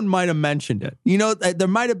 Someone might have mentioned it. There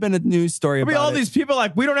might have been a news story about it. All these people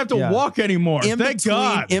like, we don't have to walk anymore. Thank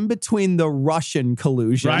God. In between the Russian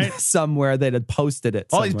collusion, somewhere they'd had posted it.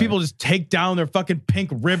 All these people just take down their fucking pink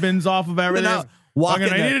ribbons off of everything. I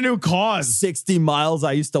need a new cause. 60 miles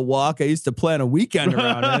I used to walk. I used to plan a weekend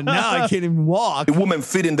around it. And now I can't even walk. A woman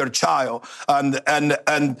feeding their child and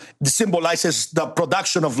symbolizes the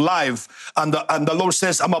production of life. And the Lord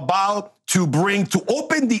says, I'm about to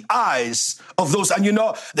open the eyes of those. And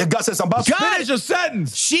that God says, I'm about to finish a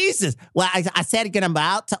sentence. Jesus. Well, I said again, I'm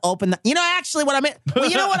about to open actually what I meant. Well,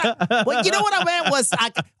 what I meant was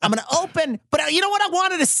I'm going to open, but what I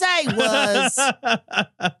wanted to say was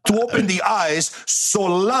to open the eyes so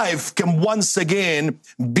life can once again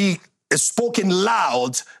be spoken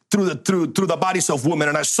loud through the bodies of women.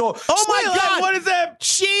 And I saw, oh my God, what is that?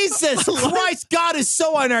 Jesus Christ, God is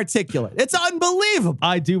so unarticulate. It's unbelievable.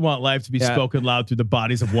 I do want life to be spoken loud through the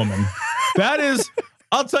bodies of women. That is,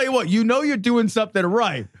 I'll tell you what, you're doing something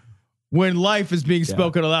right when life is being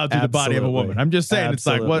spoken aloud through the body of a woman. I'm just saying, It's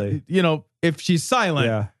like, what, if she's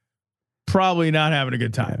silent, probably not having a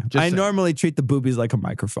good time. I normally treat the boobies like a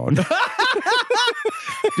microphone.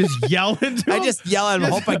 Just yell into them? I just yell at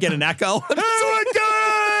them, hope I get an echo.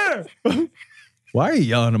 Why are you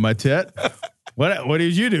yelling at my tit? What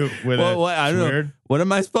did you do with it? I don't know. What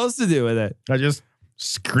am I supposed to do with it? I just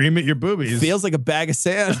scream at your boobies. Feels like a bag of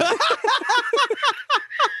sand.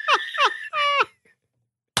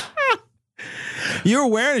 You were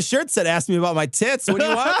wearing a shirt that asked me about my tits. What do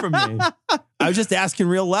you want from me? I was just asking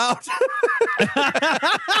real loud.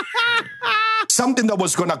 Something that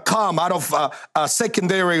was going to come out of a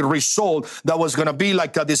secondary result that was going to be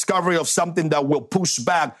like a discovery of something that will push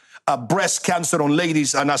back breast cancer on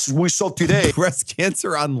ladies. And as we saw today, breast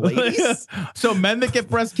cancer on ladies. So men that get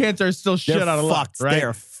breast cancer are still shit out of luck, right?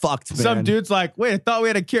 They're fucked, man. Some dude's like, wait, I thought we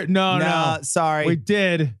had a cure. No, sorry. We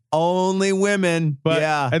did. Only women. But,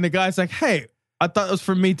 yeah. And the guy's like, hey, I thought it was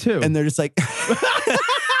for me too. And they're just like,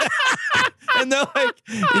 and they're like,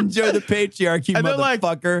 enjoy the patriarchy, and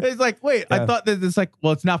motherfucker. He's like, wait, I thought that it's like,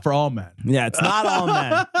 well, it's not for all men. Yeah, it's not all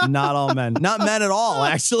men. Not all men. Not men at all,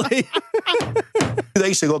 actually. 2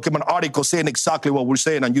 days ago came an article saying exactly what we're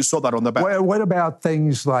saying, and you saw that on the back. What about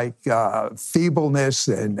things like feebleness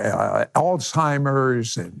and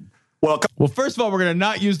Alzheimer's and... Well, first of all, we're going to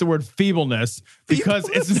not use the word feebleness because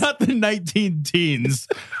it's not the 19 teens.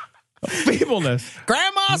 Feebleness.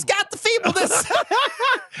 Grandma's got the feebleness.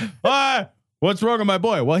 What's wrong with my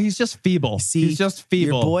boy? Well, he's just feeble. See, he's just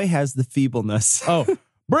feeble. Your boy has the feebleness. Oh,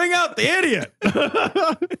 bring out the idiot.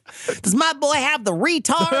 Does my boy have the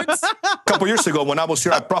retards? A couple years ago when I was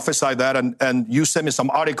here, I prophesied that, and you sent me some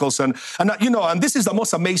articles, and this is the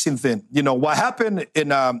most amazing thing. What happened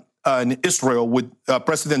in Israel with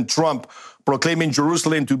President Trump proclaiming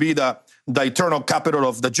Jerusalem to be the eternal capital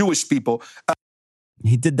of the Jewish people.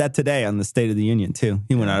 He did that today on the State of the Union, too.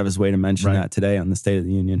 He went out of his way to mention that today on the State of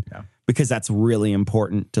the Union because that's really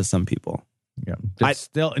important to some people. Yeah,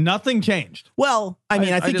 still nothing changed. Well,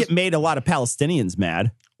 I think it made a lot of Palestinians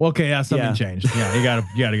mad. Okay, something changed. Yeah, you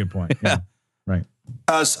got a good point. Yeah, right.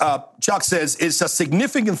 As Chuck says, it's a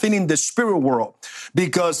significant thing in the spirit world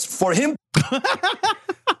because for him...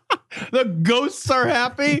 The ghosts are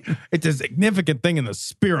happy. It's a significant thing in the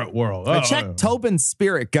spirit world. I checked Tobin's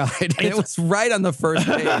spirit guide, and it was right on the first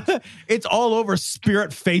page. It's all over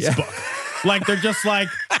Spirit Facebook. Like, they're just like,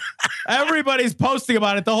 everybody's posting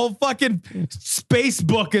about it. The whole fucking space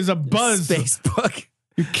book is a buzz. Facebook.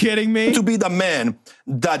 You kidding me? To be the man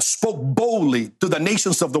that spoke boldly to the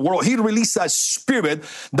nations of the world. He released a spirit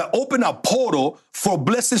that opened a portal for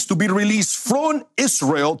blessings to be released from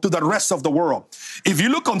Israel to the rest of the world. If you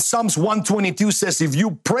look on Psalms 122 says, if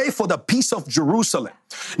you pray for the peace of Jerusalem.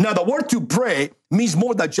 Now, the word to pray means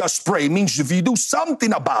more than just pray. It means if you do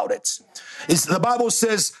something about it. The Bible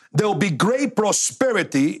says there will be great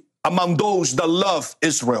prosperity among those that love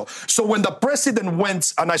Israel. So when the president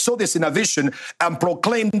went, and I saw this in a vision, and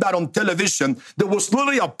proclaimed that on television, there was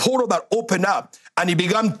literally a portal that opened up, and it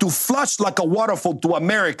began to flush like a waterfall to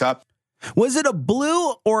America. Was it a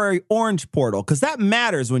blue or an orange portal? Because that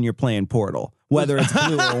matters when you're playing Portal, whether it's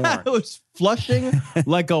blue or orange. It was flushing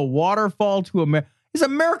like a waterfall to America. Is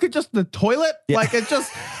America just the toilet? Yeah. Like it's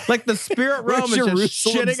just like the spirit realm is just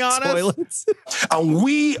shitting on us. And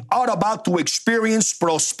we are about to experience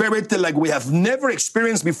prosperity like we have never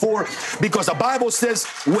experienced before, because the Bible says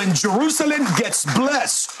when Jerusalem gets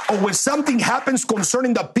blessed or when something happens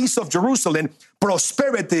concerning the peace of Jerusalem,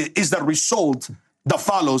 prosperity is the result that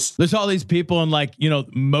follows. There's all these people in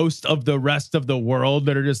most of the rest of the world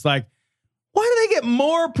that are just like, why do they get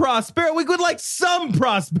more prosperity? We would like some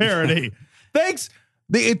prosperity. Thanks,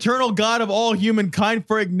 the eternal God of all humankind,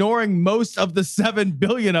 for ignoring most of the 7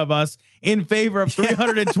 billion of us in favor of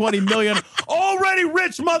 320 million already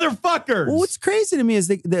rich motherfuckers. Well, what's crazy to me is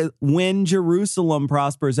that when Jerusalem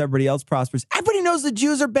prospers, everybody else prospers. Everybody knows the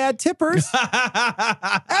Jews are bad tippers.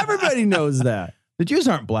 Everybody knows that. The Jews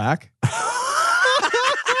aren't black.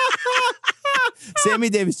 Sammy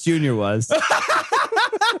Davis Jr. was.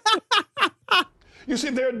 You see,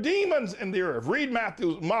 there are demons in the earth. Read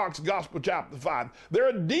Mark's Gospel, chapter 5. There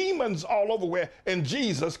are demons all over where, and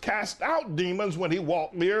Jesus cast out demons when he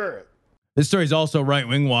walked the earth. This story is also Right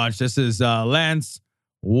Wing Watch. This is Lance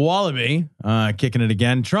Wallaby kicking it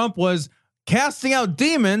again. Trump was casting out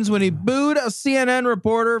demons when he booed a CNN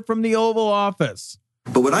reporter from the Oval Office.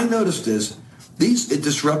 But what I noticed is these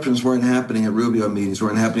disruptions weren't happening at Rubio meetings,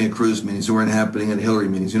 weren't happening at Cruz meetings, weren't happening at Hillary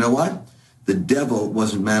meetings. You know what? The devil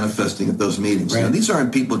wasn't manifesting at those meetings. Right. Now, these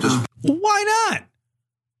aren't people just... Why not?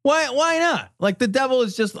 Why not? Like, the devil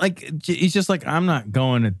is just like, he's just like, I'm not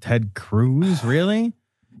going to Ted Cruz, really?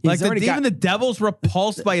 Like, even the devil's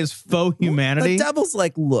repulsed by his faux humanity. The devil's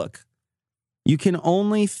like, look, you can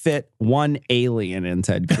only fit one alien in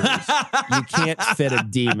Ted Cruz. You can't fit a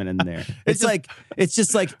demon in there. It's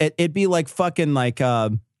just like it'd be like fucking like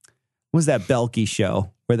what was that Belky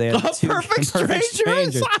show where they had two perfect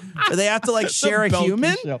strangers where they have to like share a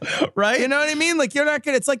human show, right? You know what I mean? Like, you're not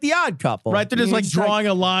gonna. It's like The Odd Couple, right? They're just like drawing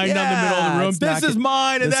a line down the middle of the room. This is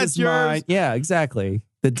mine and that's yours. Mine. Yeah, exactly.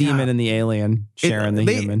 The demon and the alien sharing the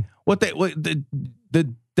human.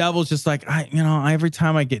 The devil's just like, every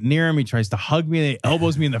time I get near him, he tries to hug me and he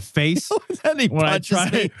elbows me in the face. Then he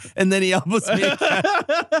punches me, and then he elbows me.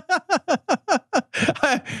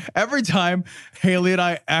 Every time Haley and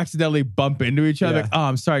I accidentally bump into each other, oh,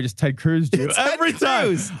 I'm sorry, just Ted Cruz you. Every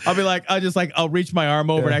time I'll be like, I'll reach my arm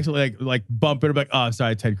over and actually like bump into, like, oh, I'm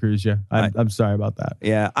sorry, Ted Cruz you. I'm sorry about that.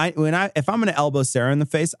 Yeah, if I'm gonna elbow Sarah in the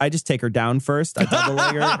face, I just take her down first. I double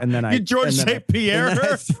leg her, and then you George St. Pierre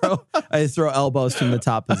her. I throw elbows from the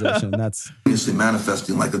top position. That's obviously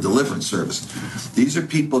manifesting like a deliverance service. These are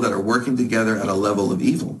people that are working together at a level of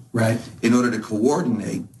evil, right? In order to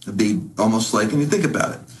coordinate, be almost like, and you think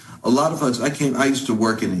about it, a lot of us. I used to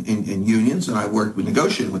work in unions, and we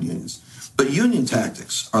negotiated with unions. But union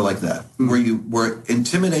tactics are like that, where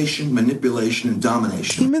intimidation, manipulation, and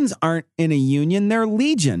domination. Demons aren't in a union; they're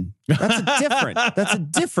legion. That's a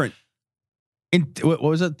different. What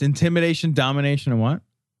was it? Intimidation, domination, and what?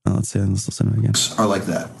 Oh, let's listen to it again. Are like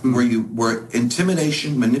that, where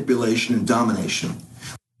intimidation, manipulation, and domination.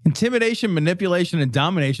 Intimidation, manipulation, and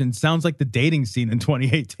domination sounds like the dating scene in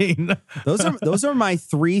 2018. Those are my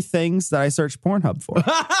 3 things that I search Pornhub for.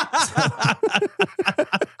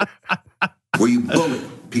 Where you bully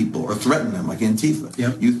people or threaten them, like Antifa.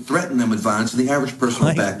 Yep. You threaten them with violence, and the average person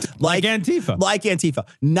will back. Like Antifa.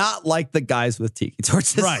 Not like the guys with tiki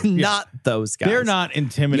torches. Right, not those guys. They're not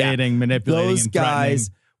intimidating, manipulating, those and guys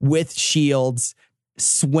with shields,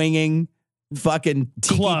 swinging fucking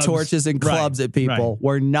tiki torches and clubs at people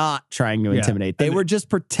were not trying to intimidate. They were just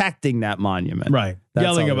protecting that monument. Right. That's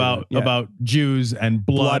yelling about Jews and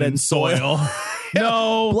blood and soil.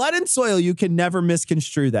 No. Blood and soil, you can never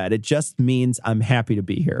misconstrue that. It just means I'm happy to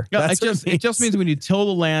be here. It just means when you till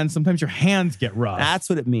the land, sometimes your hands get rough. That's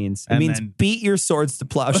what it means. It means beat your swords to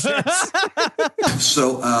plowshares.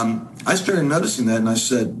 So I started noticing that, and I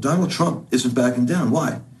said, Donald Trump isn't backing down.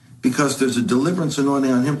 Why? Because there's a deliverance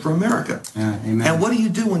anointing on him for America. Amen. And what do you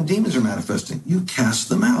do when demons are manifesting? You cast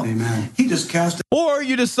them out. Amen. He just cast. Or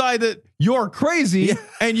you decide that you're crazy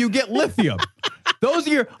and you get lithium. Those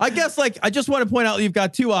are I just want to point out you've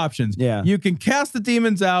got 2 options. Yeah. You can cast the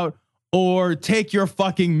demons out or take your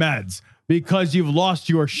fucking meds because you've lost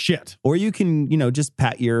your shit. Or you can, just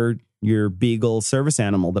pat your beagle service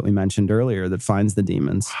animal that we mentioned earlier that finds the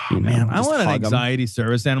demons. Man, I want an anxiety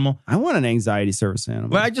service animal. I want an anxiety service animal.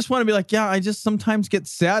 But I just want to be like, I just sometimes get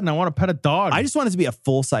sad and I want to pet a dog. I just want it to be a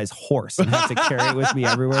full-size horse and have to carry it with me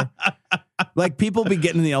everywhere. Like, people be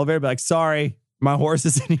getting in the elevator, be like, sorry, my horse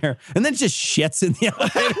is in here. And then just shits in the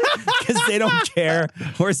elevator because they don't care.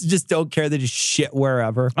 Horses just don't care. They just shit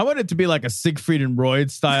wherever. I want it to be like a Siegfried and Roy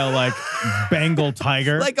style, like Bengal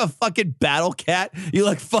tiger. Like a fucking battle cat. You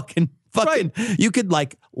like fucking, you could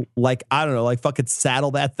like, I don't know, like fucking saddle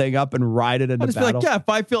that thing up and ride it into battle. Be like, if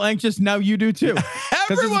I feel anxious, now you do too.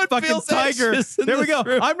 Everyone feels anxious. There we go.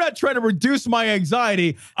 Room. I'm not trying to reduce my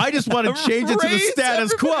anxiety. I just want to change it to the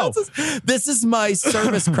status quo. This is my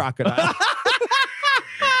service crocodile.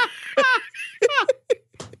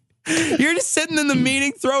 You're just sitting in the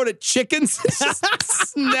meeting throwing at chickens, just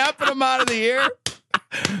snapping them out of the air.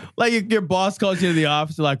 Like your boss calls you to the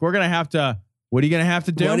office, like, we're going to have to, what are you going to have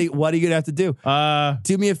to do? What are you going to have to do?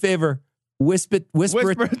 Do me a favor. Whisper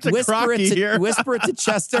it to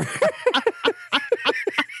Chester.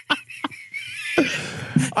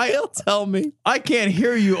 He'll tell me. I can't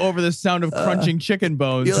hear you over the sound of crunching chicken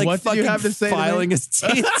bones. Like, what do you have to say? Filing his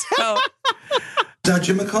teeth out.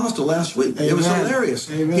 Jim Acosta last week. Amen. It was hilarious.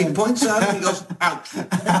 Amen. He points out and he goes, ouch.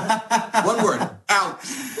 One word, ouch.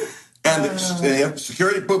 And the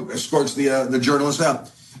security, boom, escorts the journalist out.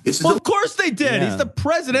 Well, of course they did. Yeah. He's the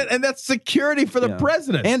president, and that's security for the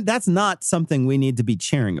president. And that's not something we need to be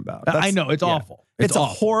cheering about. I know. It's awful. It's a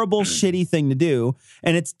horrible, shitty thing to do.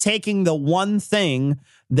 And it's taking the one thing,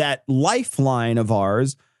 that lifeline of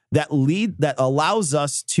ours, that allows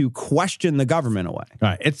us to question the government away.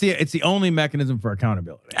 Right. It's the only mechanism for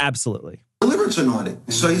accountability. Absolutely. Deliverance anointing.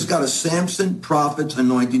 So he's got a Samson prophet's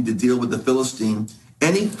anointing to deal with the Philistine,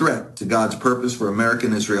 any threat to God's purpose for America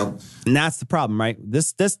and Israel. And that's the problem, right?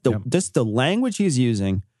 The language he's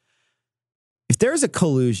using. If there's a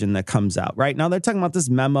collusion that comes out, right? Now they're talking about this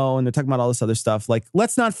memo and they're talking about all this other stuff. Like,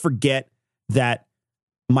 let's not forget that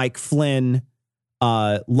Mike Flynn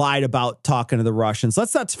lied about talking to the Russians.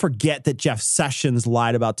 Let's not forget that Jeff Sessions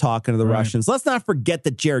lied about talking to the Russians. Let's not forget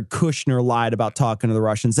that Jared Kushner lied about talking to the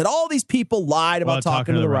Russians. That all these people lied about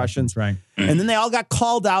talking to the Russians. Right. And then they all got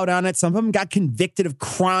called out on it. Some of them got convicted of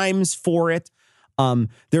crimes for it.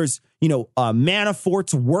 There's,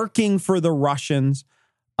 Manafort's working for the Russians.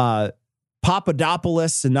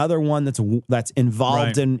 Papadopoulos, another one that's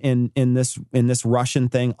involved in this Russian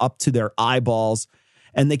thing, up to their eyeballs.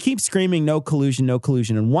 And they keep screaming, no collusion, no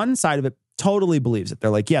collusion. And one side of it totally believes it. They're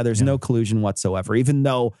like, yeah, there's no collusion whatsoever. Even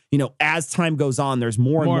though, as time goes on, there's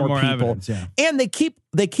more and more people. Evidence, And they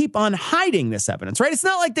keep on hiding this evidence, right? It's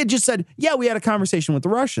not like they just said, yeah, we had a conversation with the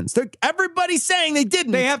Russians. Everybody's saying they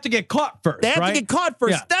didn't. They have to get caught first. They have to get caught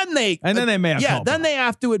first. Yeah. Then they may have Yeah, then they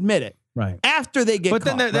have to admit it. Right. After they get caught.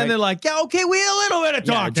 But then they're like, yeah, okay, we had a little bit of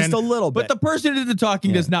talking. Just a little bit. But the person who did the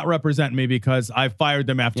talking does not represent me because I fired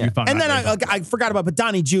them after you found out. And then I forgot about, but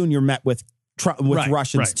Donnie Jr. met with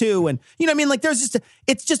Russians too. And there's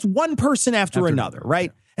it's just one person after another,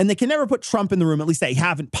 right? Yeah. And they can never put Trump in the room. At least they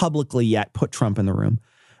haven't publicly yet put Trump in the room.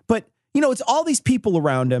 But, it's all these people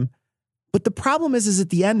around him. But the problem is at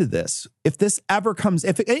the end of this, if this ever comes,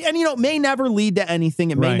 it may never lead to anything.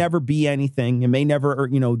 It may never be anything. It may never,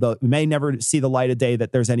 it may never see the light of day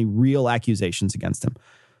that there's any real accusations against him.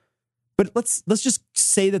 But let's just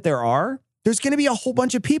say that there's going to be a whole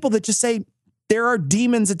bunch of people that just say there are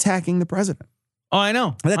demons attacking the president. Oh, I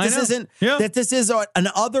know. That this is an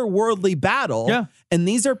otherworldly battle. Yeah. And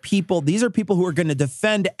these are people who are going to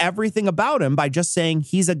defend everything about him by just saying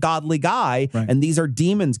he's a godly guy. Right. And these are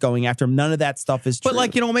demons going after him. None of that stuff is true.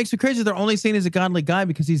 But what makes me crazy, they're only saying he's a godly guy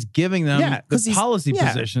because he's giving them the policy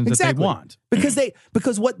positions that they want.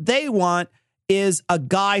 Because what they want is a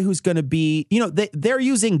guy who's going to be, they're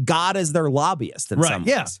using God as their lobbyist in some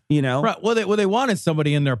ways, Right. What they want is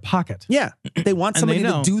somebody in their pocket. Yeah. They want somebody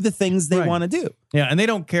to do the things they want to do. Yeah. And they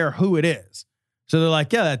don't care who it is. So they're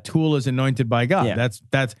like, yeah, that tool is anointed by God. Yeah.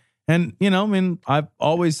 That's, and I've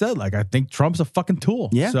always said, I think Trump's a fucking tool.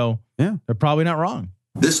 Yeah. So they're probably not wrong.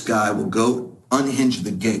 This guy will go unhinge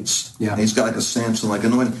the gates. Yeah. And he's got like a Samson, like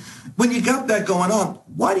anointing. When you got that going on,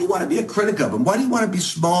 why do you want to be a critic of him? Why do you want to be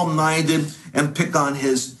small-minded and pick on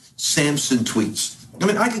his Samson tweets?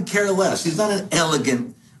 I could care less. He's not an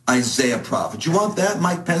elegant Isaiah prophet. You want that?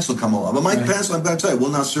 Mike Pence will come along. But Mike Pence, I'm going to tell you,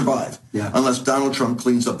 will not survive unless Donald Trump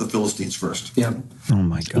cleans up the Philistines first. Yeah. Oh,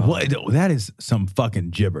 my God. That is some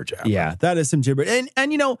fucking gibber jabber. Yeah, that is some gibber. And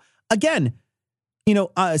again,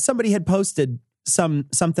 somebody had posted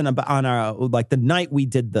something about on our, the night we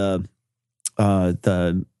did the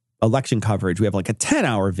election coverage, we have a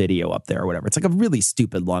 10-hour video up there or whatever. It's a really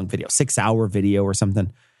stupid long video, 6-hour video or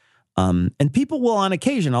something. And people will on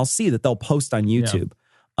occasion, I'll see that they'll post on YouTube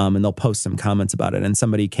and they'll post some comments about it. And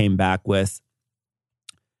somebody came back with,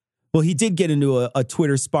 well, he did get into a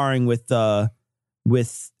Twitter sparring with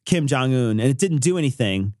Kim Jong-un and it didn't do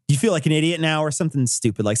anything. You feel like an idiot now or something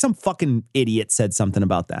stupid, like some fucking idiot said something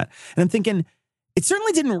about that. And I'm thinking, it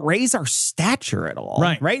certainly didn't raise our stature at all,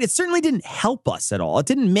 right? It certainly didn't help us at all. It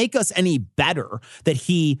didn't make us any better that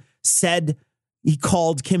he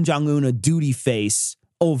called Kim Jong-un a duty face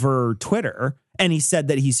over Twitter and he said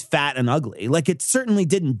that he's fat and ugly. It certainly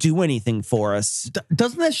didn't do anything for us.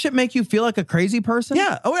 Doesn't that shit make you feel like a crazy person?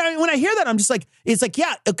 Yeah. When I hear that, I'm just like,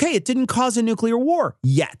 yeah, okay, it didn't cause a nuclear war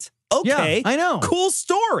yet. Okay. Yeah, I know. Cool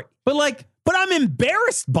story. But I'm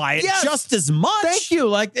embarrassed by it just as much. Thank you.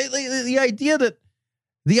 The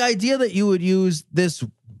idea that you would use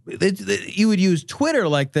Twitter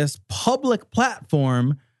like this public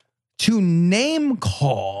platform to name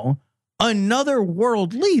call another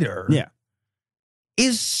world leader. Yeah.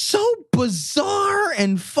 Is so bizarre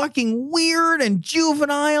and fucking weird and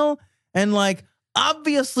juvenile and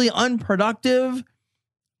obviously unproductive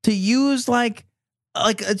to use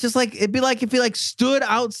it's just it'd be like if he stood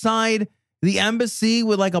outside the embassy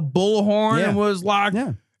with a bullhorn and was like,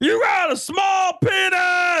 you got a small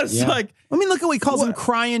penis. Yeah. Look at what he calls him,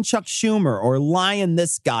 crying Chuck Schumer or lying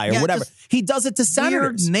this guy or whatever. He does it to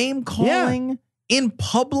senators. Weird name calling in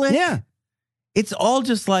public. Yeah. It's all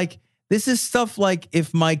just like, this is stuff like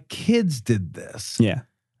if my kids did this,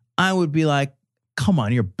 I would be like, come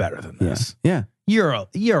on, you're better than this. Yeah.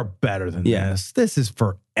 You're better than this. This is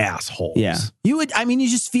for assholes. Yeah. You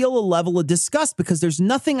just feel a level of disgust because there's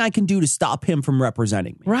nothing I can do to stop him from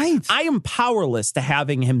representing me. Right. I am powerless to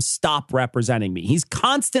having him stop representing me. He's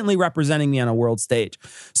constantly representing me on a world stage.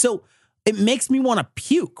 So it makes me want to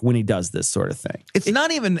puke when he does this sort of thing. It's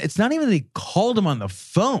not even that he called him on the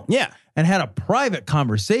phone. Yeah. And had a private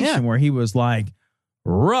conversation where he was like,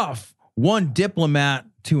 rough one diplomat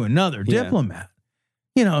to another diplomat.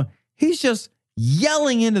 You know, he's just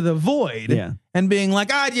yelling into the void and being like,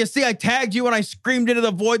 do you see I tagged you when I screamed into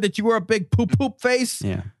the void that you were a big poop face?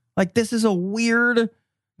 Yeah. Like, this is a weird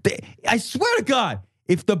I swear to God,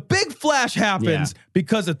 if the big flash happens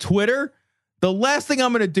because of Twitter, the last thing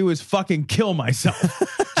I'm going to do is fucking kill myself.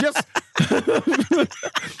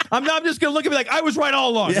 I'm just going to look at me like, I was right all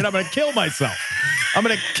along, and I'm going to kill myself. I'm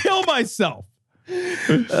going to kill myself.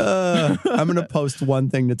 I'm going to post one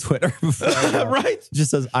thing to Twitter before I go. Right? It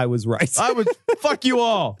just says, I was right. Fuck you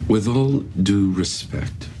all. With all due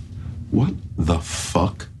respect, what the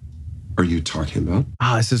fuck are you talking about?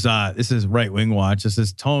 This is Right Wing Watch. This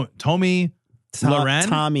is Tomi Lahren.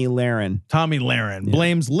 Tomi Lahren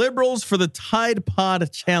blames liberals for the Tide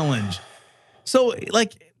Pod challenge. So,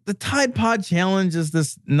 like, the Tide Pod challenge is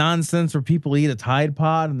this nonsense where people eat a Tide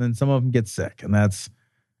Pod and then some of them get sick, and it's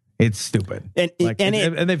stupid.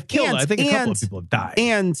 And they've killed. I think a couple of people have died.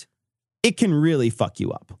 And it can really fuck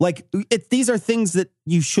you up. Like, these are things that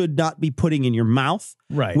you should not be putting in your mouth,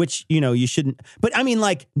 right? Which you shouldn't. But I mean,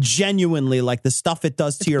 like, genuinely, like the stuff it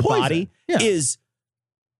does to your body is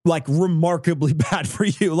like remarkably bad for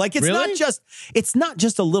you. Like, it's not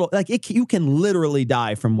just a little. Like, you can literally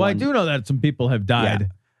die from one. I do know that some people have died. Yeah.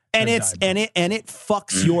 And it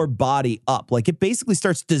fucks your body up. Like, it basically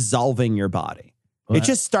starts dissolving your body. It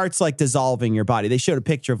just starts like dissolving your body. They showed a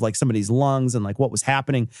picture of like somebody's lungs and like what was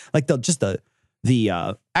happening, like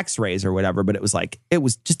the X-rays or whatever. But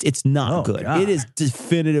it's not good. God. It is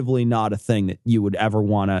definitively not a thing that you would ever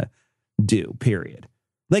want to do. Period.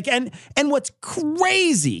 Like, and what's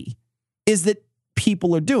crazy is that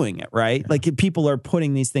people are doing it, right? Like, people are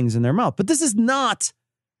putting these things in their mouth. But this is not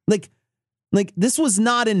like this was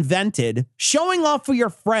not invented. Showing off for your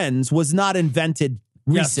friends was not invented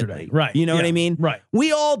recently. Yesterday, right? You know what I mean? Right.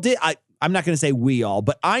 We all did. I'm not going to say we all,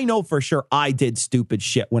 but I know for sure I did stupid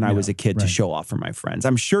shit when I was a kid to show off for my friends.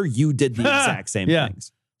 I'm sure you did the exact same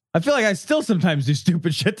things. I feel like I still sometimes do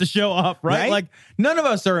stupid shit to show off, right? Like, none of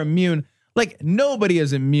us are immune. Like, nobody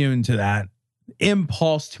is immune to that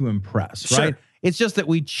impulse to impress, right? It's just that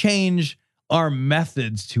we change our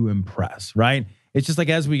methods to impress, right? It's just like,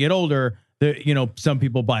 as we get older, some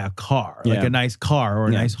people buy a car, like a nice car or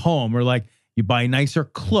a nice home, or like you buy nicer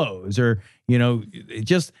clothes, or,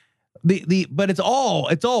 just but it's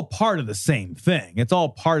all part of the same thing. It's all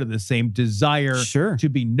part of the same desire to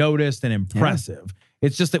be noticed and impressive.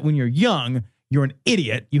 It's just that when you're young, you're an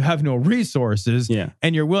idiot. You have no resources,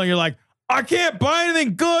 and you're like, I can't buy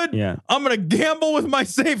anything good. I'm going to gamble with my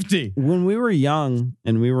safety. When we were young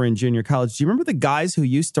and we were in junior college, do you remember the guys who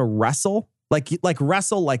used to wrestle? Like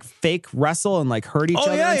wrestle, like fake wrestle and like hurt each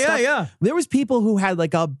other and stuff? Yeah. There was people who had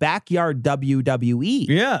like a backyard WWE.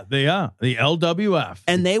 Yeah, the LWF.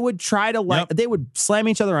 And they would try to they would slam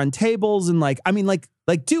each other on tables and like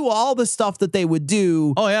do all the stuff that they would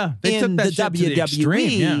do. Oh yeah, they took that shit to the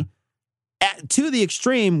extreme, to the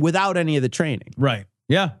extreme without any of the training. Right.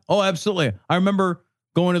 Yeah. Oh, absolutely. I remember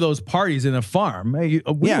going to those parties in the farm. We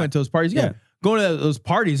went to those parties. Yeah. Going to those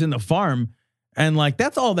parties in the farm. And like,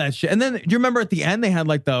 that's all that shit. And then, do you remember at the end, they had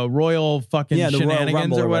like the royal fucking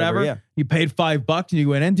shenanigans or whatever? You paid $5 and you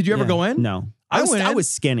went in. Did you ever go in? No. I was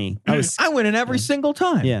skinny. I went in every single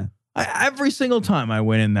time. Yeah. Every single time I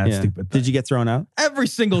went in that stupid thing. Did you get thrown out? Every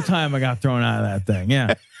single time I got thrown out of that thing. Yeah.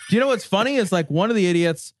 Do you know what's funny? Is like, one of the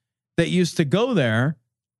idiots that used to go there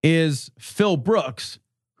is Phil Brooks,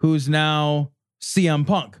 who's now CM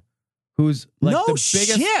Punk, who's like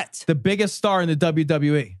the biggest star in the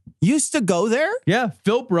WWE. Used to go there? Yeah,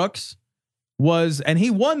 Phil Brooks was, and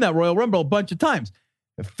he won that Royal Rumble a bunch of times.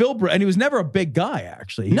 And he was never a big guy,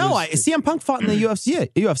 actually. CM Punk fought in the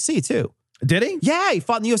UFC too. Did he? Yeah, he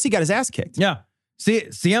fought in the UFC, got his ass kicked. Yeah. See,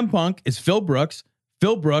 CM Punk is Phil Brooks.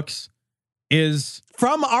 Phil Brooks is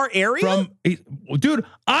from our area? Dude,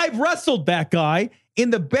 I've wrestled that guy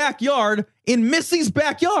in the backyard, in Missy's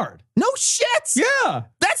backyard. No shit. Yeah.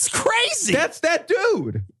 That's crazy. That's that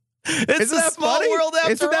dude. It's a small world after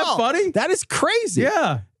all. Isn't that funny? That is crazy.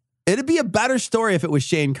 Yeah. It'd be a better story if it was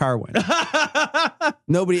Shane Carwin.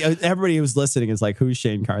 Everybody who's listening is like, who's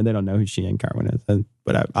Shane Carwin? They don't know who Shane Carwin is.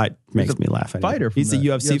 But it makes me laugh. Anyway. Fighter. He's a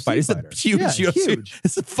UFC fighter. He's a huge UFC. Huge.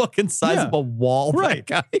 It's a fucking sizable wall. Right.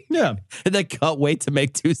 That guy. Yeah. And then cut weight to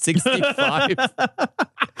make 265.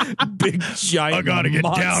 Big giant. I gotta get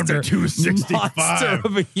down to 265. Monster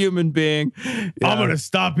of a human being. Yeah. I'm gonna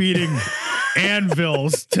stop eating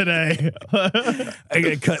anvils today. I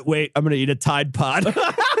gotta cut weight. I'm gonna eat a Tide Pod.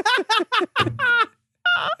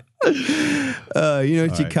 You know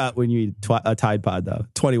what you cut when you eat a Tide Pod though?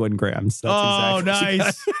 21 grams. That's exactly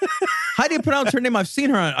nice. How do you pronounce her name? I've seen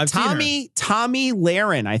her. Tommy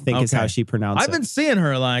Lahren, I think is how she pronounced it. I've been seeing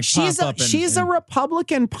her like she's a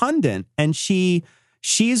Republican pundit, and she's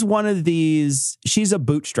one of these. She's a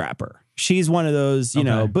bootstrapper. She's one of those, you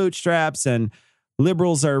know, bootstraps and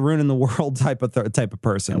liberals are ruining the world type of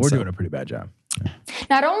person. We're doing a pretty bad job.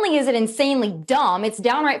 Not only is it insanely dumb, it's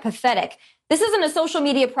downright pathetic. This isn't a social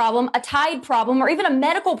media problem, a Tide problem, or even a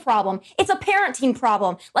medical problem. It's a parenting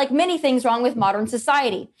problem, like many things wrong with modern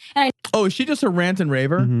society. And is she just a rant and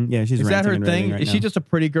raver? Mm-hmm. Yeah, she's. Is that her and thing? Right is she just a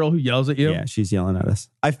pretty girl who yells at you? Yeah, she's yelling at us.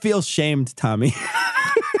 I feel shamed, Tommy.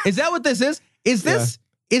 Is that what this is? Is this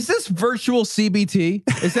virtual CBT?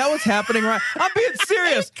 Is that what's happening? Right? I'm being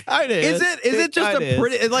serious. Kind of is. Is it just a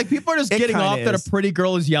pretty? Like people are just getting off that a pretty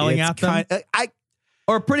girl is yelling at them.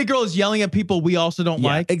 Or a pretty girl is yelling at people we also don't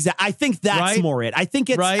like. Exactly. I think that's more it. I think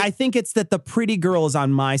it's that the pretty girl is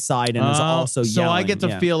on my side and is also yelling. So I get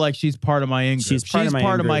to feel like she's part of my in-group. She's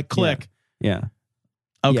part of my clique. Yeah.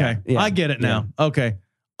 Okay. Yeah. I get it now. Yeah. Okay.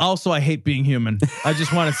 Also, I hate being human. I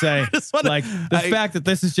just want to say, the fact that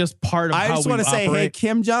this is just part of how we operate. I just want to say, hey,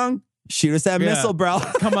 Kim Jong, shoot us that missile, bro.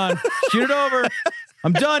 Come on. Shoot it over.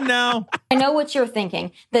 I'm done now. I know what you're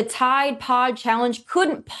thinking. The Tide Pod Challenge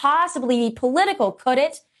couldn't possibly be political, could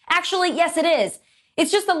it? Actually, yes, it is.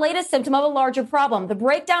 It's just the latest symptom of a larger problem, the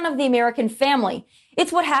breakdown of the American family.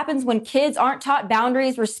 It's what happens when kids aren't taught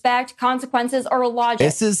boundaries, respect, consequences, or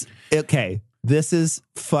logic. This is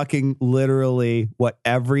fucking literally what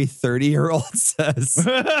every 30-year-old says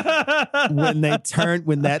when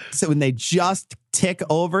they just tick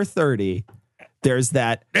over 30. There's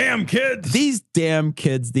that damn kids. These damn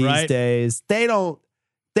kids these days, they don't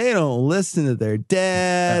listen to their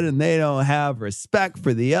dad and they don't have respect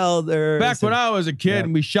for the elders. Back when I was a kid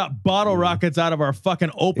and we shot bottle rockets out of our fucking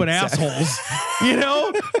open assholes. You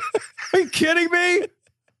know? Are you kidding me?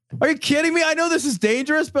 Are you kidding me? I know this is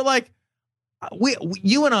dangerous, but like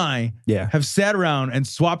you and I have sat around and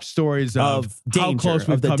swapped stories of how close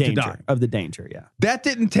we've come to die. Of the danger, yeah. That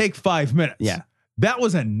didn't take 5 minutes. Yeah. That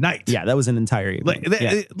was a night. Yeah, that was an entire evening.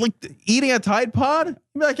 Like eating a Tide Pod? You'd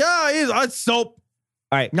be like, it's soap.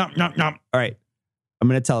 All right. Nom, nom, nom. All right. I'm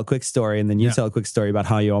going to tell a quick story, and then you tell a quick story about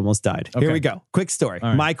how you almost died. Okay. Here we go. Quick story.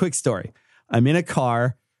 Right. My quick story. I'm in a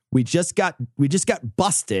car. We just got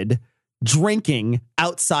busted drinking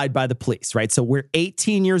outside by the police, right? So we're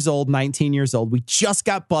 18 years old, 19 years old. We just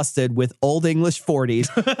got busted with Old English 40s.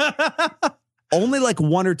 Only like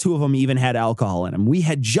one or two of them even had alcohol in them. We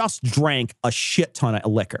had just drank a shit ton of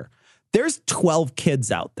liquor. There's 12 kids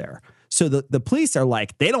out there. So the police are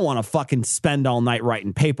like, they don't want to fucking spend all night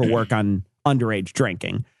writing paperwork on underage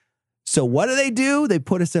drinking. So what do? They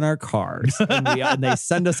put us in our cars and they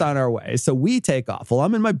send us on our way. So we take off. Well,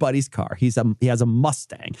 I'm in my buddy's car. He has a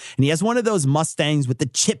Mustang, and he has one of those Mustangs with the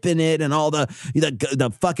chip in it and all the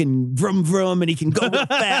fucking vroom vroom, and he can go real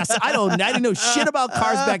fast. I didn't know shit about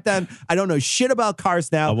cars back then. I don't know shit about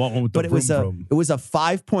cars now. I want one with the vroom. It was a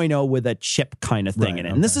 5.0 with a chip kind of thing in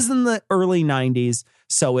it. And this is in the early 90s.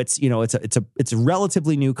 So it's a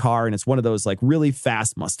relatively new car, and it's one of those like really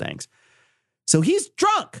fast Mustangs. So he's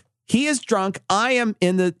drunk. He is drunk. I am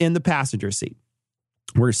in the passenger seat.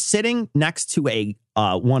 We're sitting next to a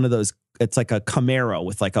one of those. It's like a Camaro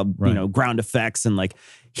with like a ground effects, and like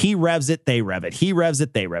he revs it, they rev it. He revs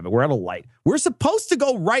it, they rev it. We're at a light. We're supposed to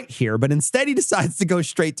go right here, but instead he decides to go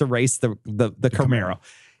straight to race the Camaro.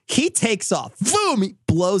 He takes off. Boom! He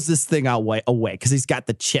blows this thing away because he's got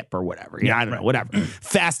the chip or whatever. Yeah, I don't know, whatever.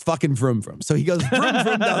 Fast fucking vroom vroom. So he goes vroom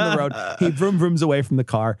vroom down the road. He vroom vrooms away from the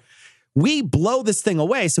car. We blow this thing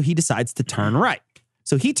away, so he decides to turn right.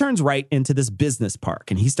 So he turns right into this business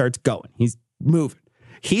park, and he starts going. He's moving.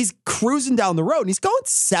 He's cruising down the road, and he's going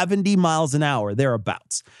 70 miles an hour,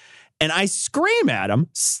 thereabouts. And I scream at him,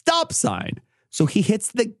 stop sign. So he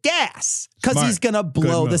hits the gas because he's going to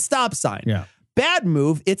blow the stop sign. Yeah. Bad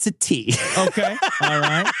move, it's a T. Okay. All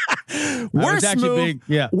right. Worst move,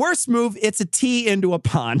 worst move, it's a T into a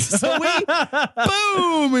pond. So we,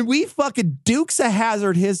 boom, and we fucking Dukes a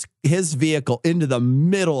hazard his vehicle into the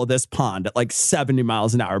middle of this pond at like 70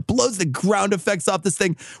 miles an hour. Blows the ground effects off this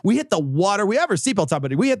thing. We hit the water. We have our seatbelts on,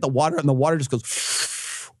 but we hit the water and the water just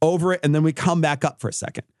goes over it. And then we come back up for a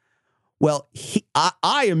second. Well,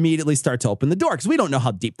 I immediately start to open the door because we don't know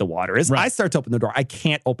how deep the water is. Right. I start to open the door. I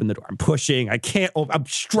can't open the door. I'm pushing. I'm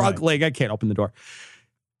struggling. Right. I can't open the door.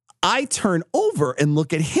 I turn over and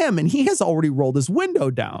look at him, and he has already rolled his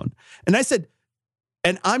window down. And I said,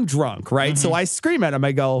 and I'm drunk, right? So I scream at him.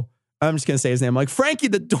 I go, I'm just going to say his name. I'm like, Frankie,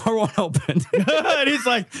 the door won't open. And he's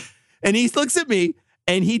like, and he looks at me,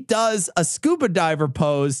 and he does a scuba diver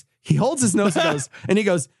pose. He holds his nose and he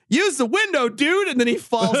goes, use the window, dude. And then he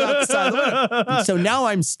falls out the side of the window. So now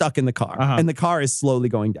I'm stuck in the car and the car is slowly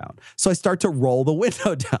going down. So I start to roll the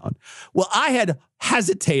window down. Well, I had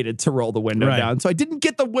hesitated to roll the window down. So I didn't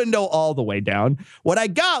get the window all the way down. What I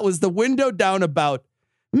got was the window down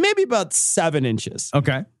maybe about 7 inches.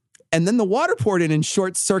 Okay. And then the water poured in and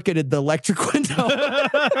short-circuited the electric window.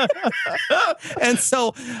 And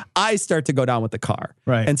so I start to go down with the car.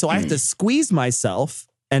 Right. And so I have to squeeze myself.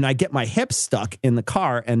 And I get my hips stuck in the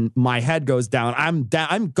car and my head goes down.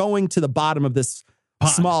 I'm going to the bottom of this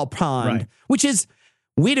small pond, which is,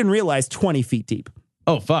 we didn't realize, 20 feet deep.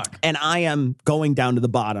 Oh, fuck. And I am going down to the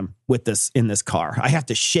bottom in this car. I have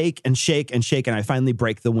to shake and shake and shake. And I finally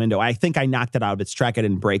break the window. I think I knocked it out of its track. I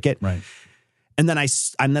didn't break it. Right. And then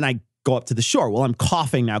I go up to the shore. Well, I'm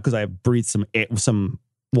coughing now because I have breathed some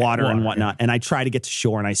water and whatnot. And I try to get to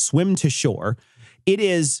shore and I swim to shore. It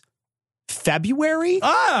is February.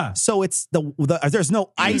 So it's there's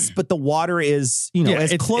no ice, but the water is,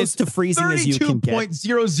 as close to freezing as you can get.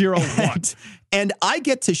 32.001. And I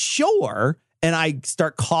get to shore and I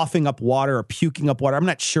start coughing up water or puking up water. I'm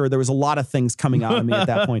not sure. There was a lot of things coming out of me at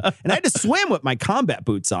that point. And I had to swim with my combat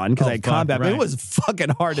boots on because I had combat. It was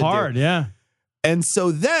fucking hard to do. Yeah. And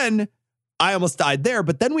so then I almost died there,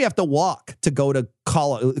 but then we have to walk to go to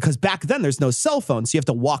call, because back then there's no cell phone, so you have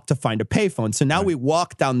to walk to find a payphone. So now we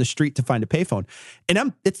walk down the street to find a payphone,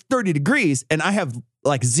 and it's 30 degrees, and I have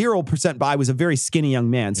like 0%. I was a very skinny young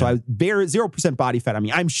man, so I was 0% body fat on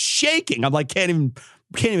me. I'm shaking. I'm like can't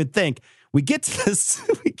even think. We get to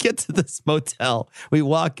this motel. We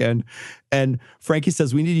walk in, and Frankie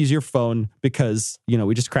says, "We need to use your phone because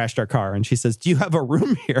we just crashed our car." And she says, "Do you have a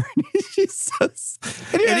room here?" And she says,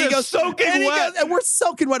 and he goes soaking wet, and we're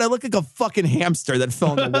soaking wet. I look like a fucking hamster that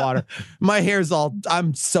fell in the water. My hair's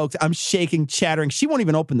I'm soaked. I'm shaking, chattering. She won't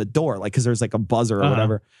even open the door, like because there's like a buzzer or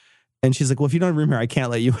whatever. And she's like, "Well, if you don't have a room here, I can't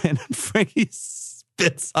let you in." And Frankie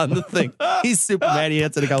spits on the thing. He's super mad. He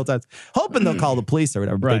hits it a couple times, hoping they'll call the police or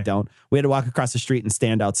whatever, but they don't. We had to walk across the street and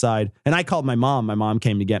stand outside. And I called my mom. My mom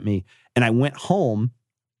came to get me. And I went home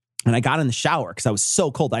and I got in the shower because I was so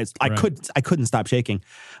cold. I couldn't stop shaking.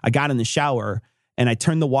 I got in the shower and I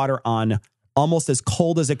turned the water on almost as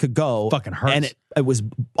cold as it could go. Fucking hurts. And it was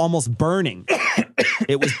almost burning.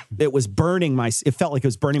 It was burning it felt like it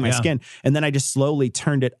was burning my skin. And then I just slowly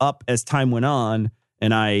turned it up as time went on.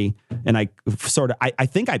 And I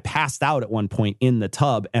think I passed out at one point in the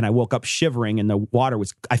tub and I woke up shivering and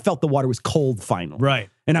I felt the water was cold finally. Right.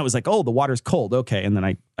 And I was like, oh, the water's cold. Okay. And then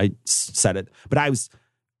I said it, but I was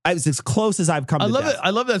as close as I've come to death. I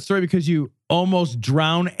love that story because you almost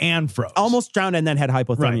drowned and froze. Almost drowned and then had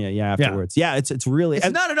hypothermia. Yeah. Afterwards. Yeah. It's really, it's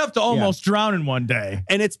not enough to almost drown in one day.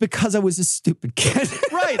 And it's because I was a stupid kid.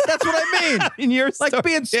 Right. That's what I mean. And you're like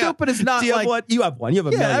being stupid is not. Do you have one? You have one. You have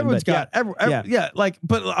a million. Everyone's got.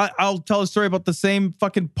 But I'll tell a story about the same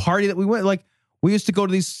fucking party that we went. Like we used to go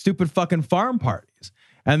to these stupid fucking farm parties,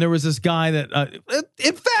 and there was this guy that,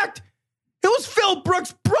 in fact, it was Phil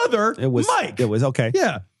Brooks' brother. It was Mike. It was okay.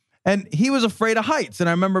 Yeah. And he was afraid of heights. And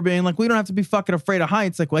I remember being like, we don't have to be fucking afraid of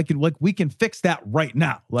heights. Like we can fix that right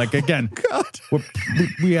now. Like, again,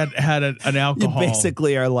 we had an alcohol. You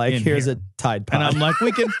basically are like, here's a Tide Pod. And I'm like,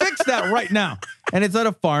 we can fix that right now. And it's at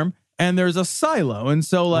a farm and there's a silo. And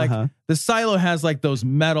so like the silo has like those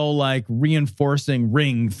metal, like reinforcing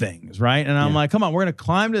ring things. Right. And I'm like, come on, we're going to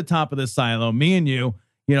climb to the top of this silo. Me and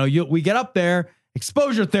we get up there,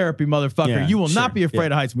 exposure therapy, motherfucker. Yeah, you will not be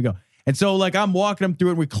afraid of heights. And we go. And so like I'm walking them through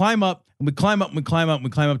it and we climb up and we climb up and we climb up and we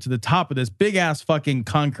climb up to the top of this big ass fucking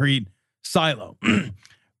concrete silo.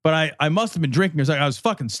 But I must have been drinking because I was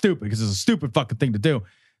fucking stupid because it's a stupid fucking thing to do.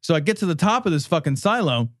 So I get to the top of this fucking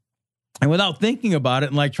silo and without thinking about it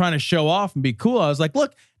and like trying to show off and be cool, I was like,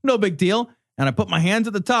 look, no big deal. And I put my hands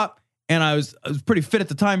at the top and I was pretty fit at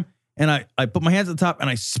the time. And I put my hands at the top and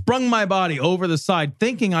I sprung my body over the side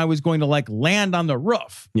thinking I was going to like land on the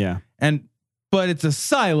roof. Yeah. And but it's a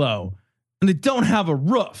silo and they don't have a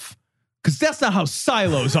roof because that's not how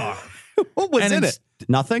silos are. What was in it?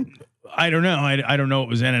 Nothing? I don't know. I don't know what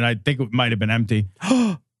was in it. I think it might have been empty.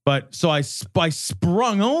 But so I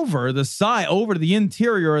sprung over over to the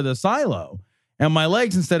interior of the silo, and my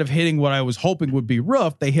legs, instead of hitting what I was hoping would be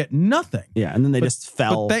roof, they hit nothing. Yeah, and then they just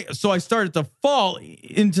fell. So I started to fall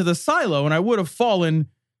into the silo, and I would have fallen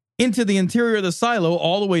into the interior of the silo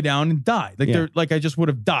all the way down and died. Like I just would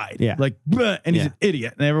have died. Yeah. Like, and he's an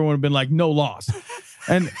idiot, and everyone would have been like, no loss.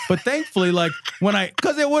 But thankfully, like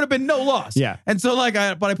because it would have been no loss. Yeah. And so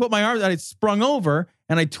I put my arms out, I sprung over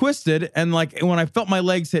and I twisted. And like, when I felt my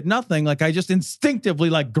legs hit nothing, like I just instinctively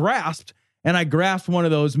grasped one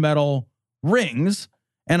of those metal rings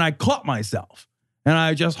and I caught myself and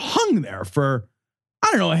I just hung there for, I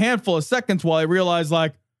don't know, a handful of seconds while I realized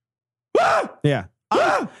yeah.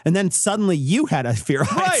 And then suddenly you had a fear of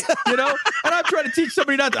heights. Right. And I'm trying to teach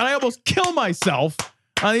somebody not to, and I almost kill myself.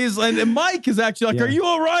 And Mike is actually like, are you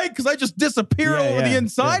all right? Because I just disappeared over the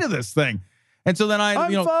inside of this thing. And so then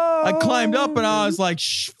I climbed up and I was like,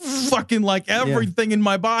 fucking like everything in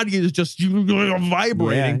my body is just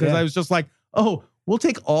vibrating. Because I was just like, oh, we'll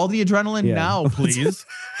take all the adrenaline now, please.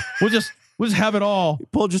 We'll just have it all. You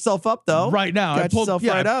pulled yourself up though. Right now. Got yourself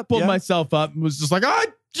right up. Pulled myself up and was just like,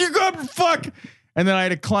 you good fuck. And then I had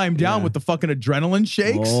to climb down with the fucking adrenaline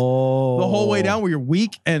shakes the whole way down where you're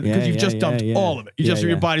weak and because you've just dumped all of it.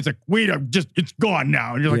 Your body's like, wait, it's gone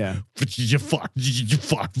now. And you're like, you fuck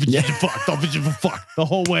the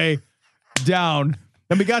whole way down.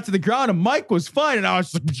 Then we got to the ground and Mike was fine. And I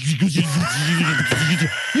was like,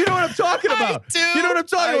 you know what I'm talking about? You know what I'm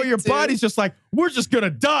talking about? Your body's just like, we're just going to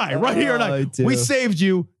die right here. And we saved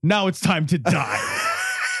you. Now it's time to die.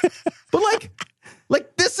 But like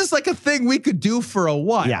this is like a thing we could do for a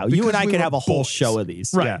while. Yeah, you and I could have a whole show of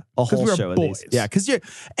these. Right. Yeah, a whole show of these. Yeah, because you're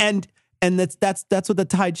and that's what the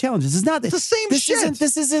Tide Challenge is. It's not the same shit.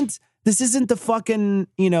 This isn't the fucking,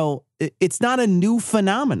 it's not a new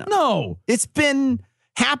phenomenon. No. It's been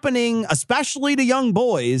happening, especially to young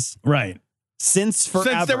boys. Right. Since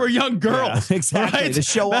forever. Since they were young girls. Yeah, exactly. Right? To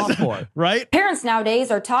show off for. Right? Parents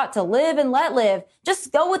nowadays are taught to live and let live.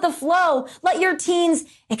 Just go with the flow. Let your teens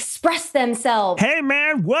express themselves. Hey,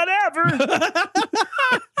 man, whatever.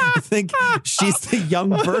 I think she's the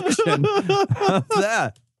young version of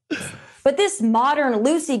that. But this modern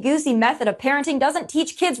loosey-goosey method of parenting doesn't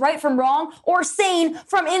teach kids right from wrong or sane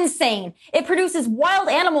from insane. It produces wild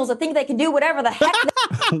animals that think they can do whatever the heck.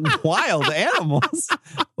 Wild animals?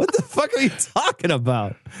 What the fuck are you talking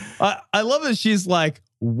about? I love that she's like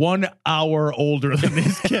 1 hour older than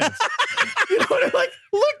these kids. You know what I'm like?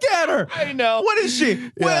 Look at her. I know. What is she? Yeah.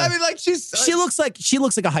 Well, I mean, like she looks like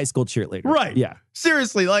a high school cheerleader. Right. Yeah.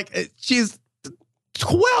 Seriously, like she's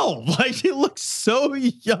 12. Like she looks so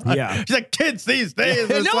young. Yeah. She's like kids these days.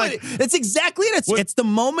 Yeah. No, it's exactly it. It's the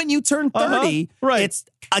moment you turn 30. Right. It's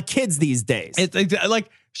a kids these days. It's like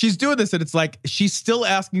she's doing this and it's like she's still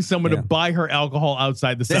asking someone to buy her alcohol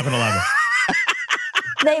outside the 7-Eleven.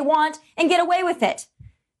 They want and get away with it.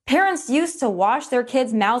 Parents used to wash their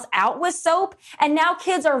kids' mouths out with soap, and now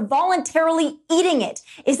kids are voluntarily eating it.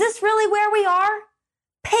 Is this really where we are?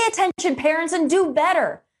 Pay attention, parents, and do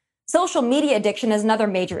better. Social media addiction is another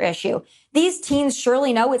major issue. These teens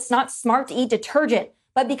surely know it's not smart to eat detergent,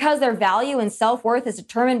 but because their value and self-worth is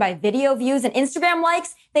determined by video views and Instagram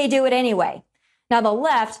likes, they do it anyway. Now, the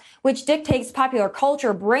left, which dictates popular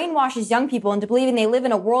culture, brainwashes young people into believing they live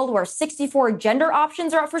in a world where 64 gender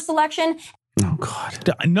options are up for selection. Oh, God.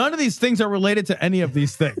 None of these things are related to any of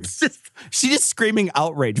these things. She's just screaming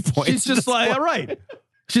outrage points. She's just like, all right.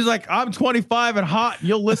 She's like, I'm 25 and hot.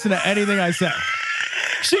 You'll listen to anything I say.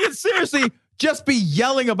 She could seriously just be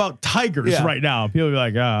yelling about tigers right now. People be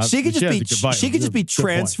like, she could just be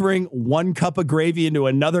transferring one cup of gravy into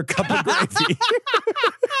another cup of gravy.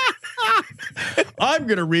 I'm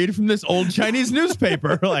going to read from this old Chinese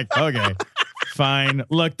newspaper. Like, okay, fine.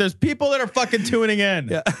 Look, there's people that are fucking tuning in.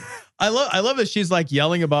 Yeah. I love that she's like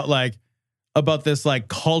yelling about this like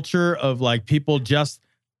culture of like people just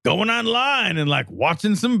going online and like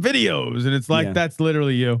watching some videos. And it's like, that's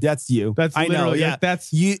literally you. That's you. That's I know. Yeah.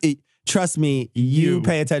 That's you. Trust me, you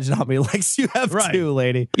pay attention to how many likes you have too,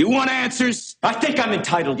 lady. You want answers? I think I'm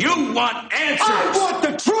entitled. You want answers? I want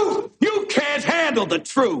the truth. You can't handle the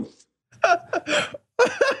truth.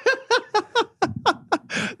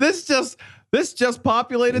 This just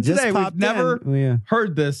populated today. We've never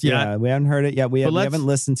heard this yet. Yeah, we haven't heard it yet. We haven't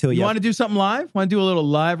listened to it yet. You want to do something live? Want to do a little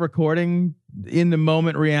live recording in the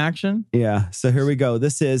moment reaction? Yeah. So here we go.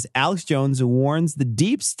 This is Alex Jones warns the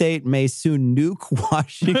deep state may soon nuke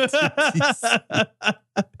Washington.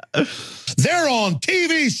 They're on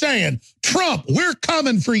TV saying, Trump, we're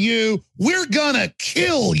coming for you. We're going to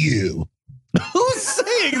kill you. Who's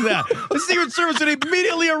saying that? The Secret Service would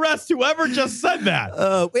immediately arrest whoever just said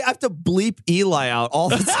that. We have to bleep Eli out all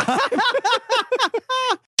the time.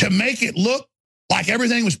 To make it look like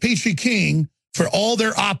everything was peachy king for all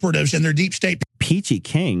their operatives and their deep state. Peachy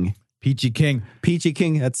King. Peachy King. Peachy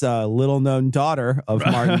King, that's a little-known daughter of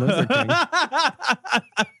Martin Luther King.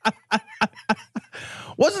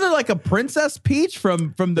 Wasn't there like a Princess Peach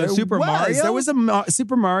from the Super Mario? There was a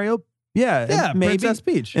Super Mario. Yeah, maybe, Princess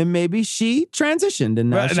Peach. And maybe she transitioned, and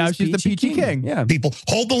now she's the Peachy King. Yeah. People,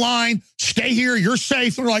 hold the line, stay here, you're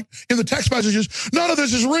safe. They're like, in the text messages, none of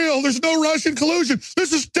this is real. There's no Russian collusion.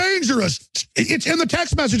 This is dangerous. It's in the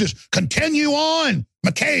text messages. Continue on.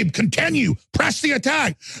 McCabe, continue. Press the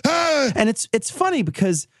attack. And it's funny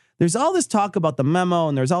because there's all this talk about the memo,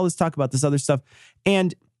 and there's all this talk about this other stuff.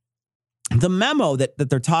 And the memo that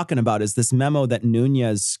they're talking about is this memo that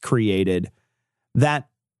Nunez created that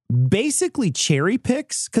basically cherry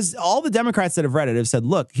picks, because all the Democrats that have read it have said,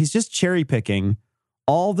 look, he's just cherry picking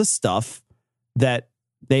all the stuff that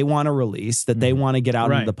they want to release, that they want to get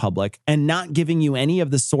out into the public, and not giving you any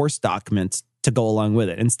of the source documents to go along with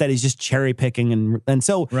it. Instead, he's just cherry picking. And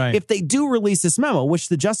so if they do release this memo, which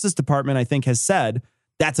the Justice Department, I think, has said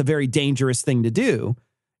that's a very dangerous thing to do,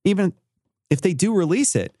 even if they do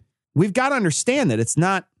release it, we've got to understand that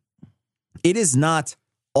it is not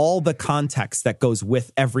all the context that goes with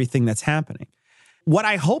everything that's happening. What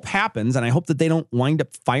I hope happens, and I hope that they don't wind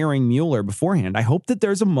up firing Mueller beforehand, I hope that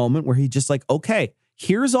there's a moment where he's just like, okay,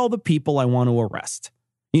 here's all the people I want to arrest.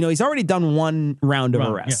 He's already done one round of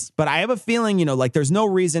arrests, but I have a feeling, like there's no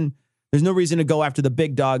reason to go after the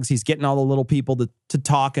big dogs. He's getting all the little people to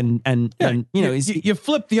talk and you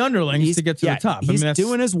flip the underlings to get to the top. He's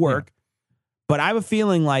doing his work. Yeah. But I have a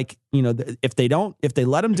feeling like, if they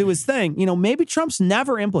let him do his thing, maybe Trump's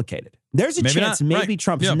never implicated. There's a chance maybe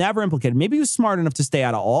Trump's never implicated. Maybe he was smart enough to stay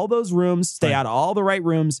out of all those rooms, stay out of all the right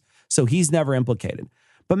rooms, so he's never implicated.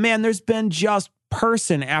 But man, there's been just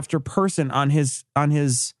person after person on his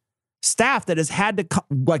staff that has had to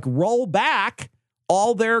roll back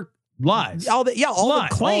all their lies, all the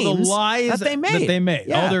claims, all the lies that they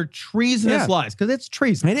made, all their treasonous lies, because it's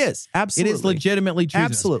treason. It is absolutely, it is legitimately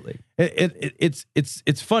treasonous. Absolutely,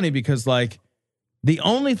 it's funny because the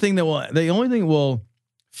only thing will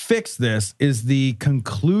fix this is the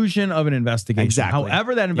conclusion of an investigation. Exactly.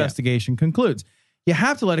 However that investigation concludes, you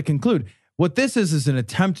have to let it conclude. What this is an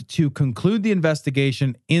attempt to conclude the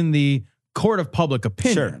investigation in the court of public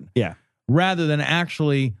opinion, rather than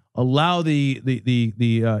actually allow the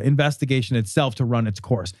investigation itself to run its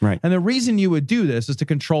course. Right. And the reason you would do this is to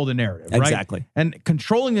control the narrative, right? Exactly. And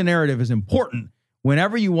controlling the narrative is important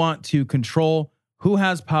whenever you want to control who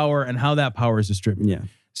has power and how that power is distributed. Yeah.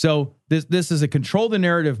 So this is a control the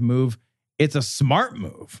narrative move. It's a smart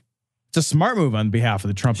move. It's a smart move on behalf of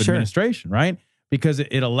the Trump administration, right? Because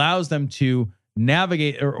it allows them to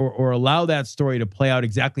navigate or allow that story to play out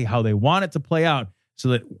exactly how they want it to play out, so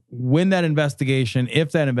that when that investigation,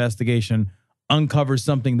 if that investigation uncovers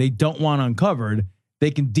something they don't want uncovered, they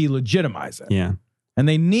can delegitimize it. Yeah. And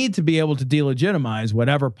they need to be able to delegitimize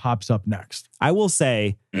whatever pops up next. I will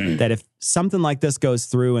say that if something like this goes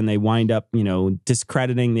through and they wind up,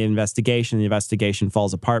 discrediting the investigation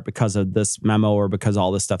falls apart because of this memo or because of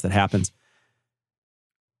all this stuff that happens,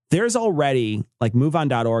 there's already,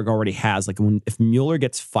 MoveOn.org already has, if Mueller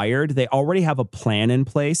gets fired, they already have a plan in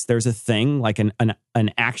place. There's a thing,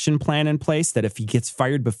 an action plan in place that if he gets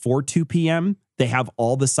fired before 2 p.m., they have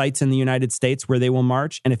all the sites in the United States where they will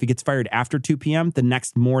march. And if he gets fired after 2 p.m., the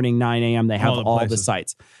next morning, 9 a.m., they have all the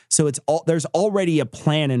sites. So there's already a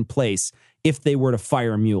plan in place if they were to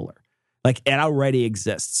fire Mueller. It already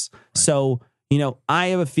exists. Right. So, I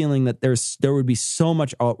have a feeling that there would be so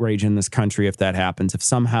much outrage in this country if that happens. If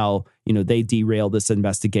somehow, they derail this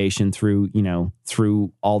investigation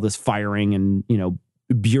through all this firing and,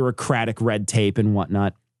 bureaucratic red tape and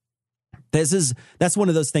whatnot. That's one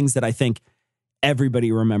of those things that I think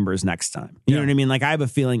everybody remembers next time. You know what I mean? I have a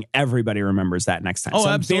feeling everybody remembers that next time. Oh, so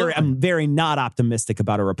absolutely. I'm very not optimistic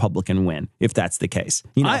about a Republican win if that's the case.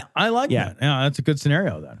 I like that. Yeah, that's a good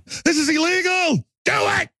scenario then. This is illegal. Do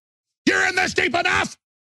it. You're in this deep enough.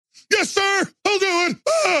 Yes, sir. I'll do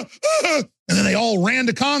it. And then they all ran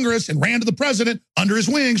to Congress and ran to the president under his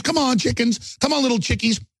wings. Come on, chickens. Come on, little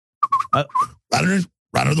chickies. Right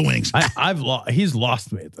under the wings. He's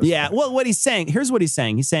lost me at this point. Well, what he's saying, here's what he's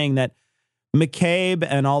saying. He's saying that McCabe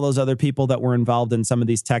and all those other people that were involved in some of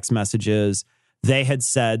these text messages, they had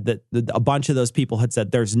said that a bunch of those people had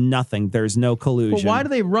said there's nothing, there's no collusion. Well, why do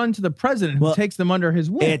they run to the president who takes them under his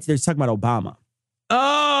wing? They're talking about Obama.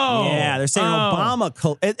 Oh, yeah, they're saying Obama.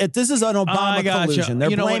 This is an Obama collusion. They're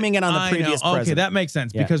blaming it on the previous president. Okay, that makes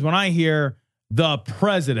sense because when I hear the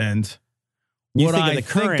president, what I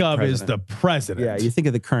think of is the president. Yeah, you think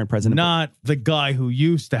of the current president, not the guy who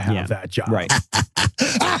used to have that job. Right.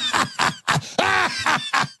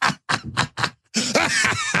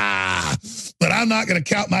 But I'm not going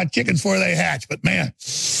to count my chickens before they hatch. But man,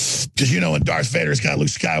 because when Darth Vader's got Luke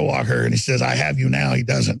Skywalker and he says, "I have you now," he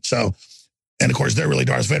doesn't. So, and of course, they're really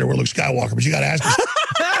Darth Vader, we're Luke Skywalker. But you got to ask yourself.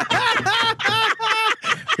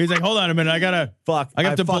 He's like, hold on a minute. I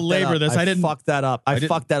have to belabor this. I didn't fuck that up. I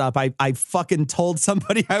fucked that up. I fucking told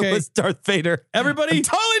somebody I was Darth Vader. Everybody, I'm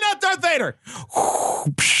totally not Darth Vader. Oh,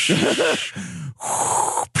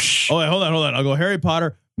 wait, hold on. I'll go Harry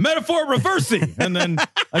Potter. Metaphor reversing. And then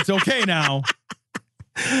it's okay now.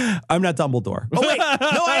 I'm not Dumbledore. Oh, wait. No,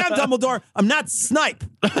 I am Dumbledore. I'm not Snipe.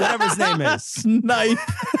 Whatever his name is. Snipe.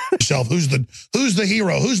 Who's the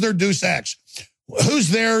hero? Who's their Deus Ex? Who's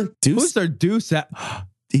their Deus Ex?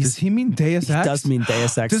 Does he mean Deus Ex? He does mean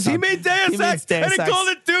Deus Ex. Does he mean Deus Ex? And he called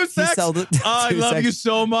it Deus Ex? I love you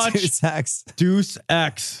so much. Deus Ex. Deus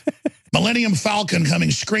Ex. Millennium Falcon coming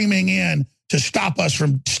screaming in to stop us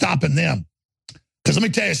from stopping them. Because let me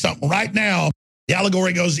tell you something. Right now, the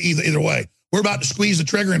allegory goes either way. We're about to squeeze the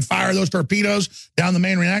trigger and fire those torpedoes down the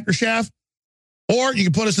main reactor shaft. Or you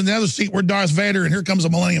can put us in the other seat. We're Darth Vader, and here comes a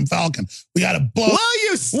Millennium Falcon. We got to blow. Will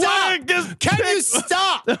you stop? Can you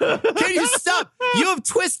stop? Can you stop? You have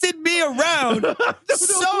twisted me around.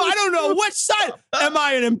 So I don't know which side. Am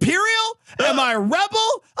I an Imperial? Am I a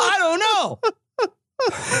rebel? I don't know.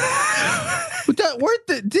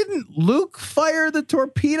 Didn't Luke fire the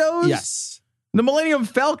torpedoes? Yes. The Millennium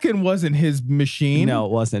Falcon wasn't his machine. No,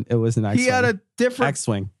 it wasn't. It was an X-Wing. He had a different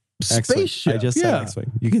X-Wing. spaceship. I just said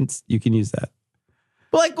X-Wing. You can use that.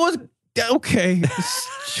 Okay.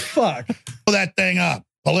 Fuck. Pull that thing up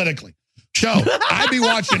politically. I'd be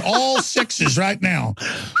watching all sixes right now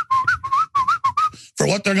for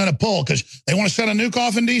what they're going to pull because they want to set a nuke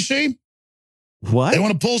off in D.C. What? They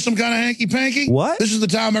want to pull some kind of hanky-panky? What? This is the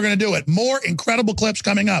time they're going to do it. More incredible clips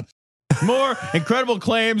coming up. More incredible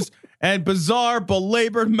claims and bizarre,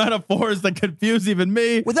 belabored metaphors that confuse even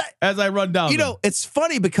me as I run down. It's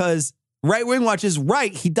funny because Right Wing Watch is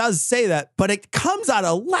right. He does say that, but it comes out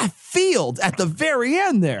of left field at the very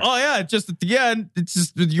end there. Oh, yeah. Just at the end, it's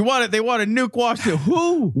just, they want to nuke Washington.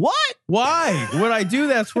 Who? What? Why would I do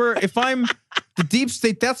that? That's where, if I'm the deep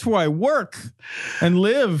state, that's where I work and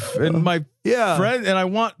live and my friend, and I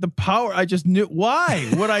want the power. I just knew. Why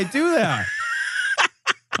would I do that?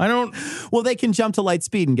 I don't. Well, they can jump to light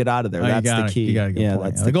speed and get out of there. That's the key. You gotta go.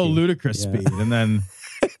 That's they go ludicrous speed, and then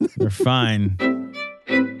they're fine.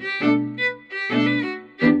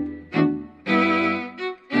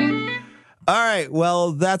 All right.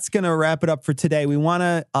 Well, that's going to wrap it up for today. We want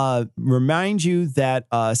to remind you that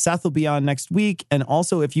Seth will be on next week. And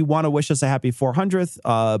also, if you want to wish us a happy 400th,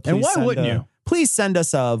 and why wouldn't you? Please send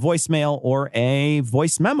us a voicemail or a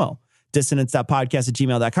voice memo.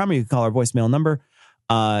 Dissonance.podcast@gmail.com, or you can call our voicemail number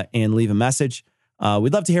and leave a message.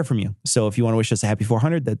 We'd love to hear from you. So if you want to wish us a happy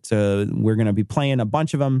 400, we're going to be playing a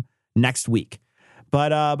bunch of them next week. But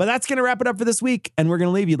that's going to wrap it up for this week. And we're going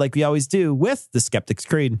to leave you like we always do with the Skeptic's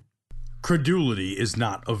Creed. Credulity is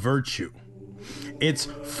not a virtue. It's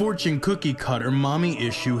fortune cookie cutter, mommy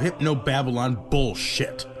issue, hypno-Babylon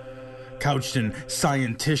bullshit. Couched in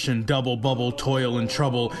scientician, double bubble, toil and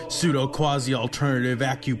trouble, pseudo quasi-alternative,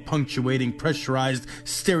 acupunctuating, pressurized,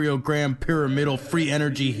 stereogram, pyramidal, free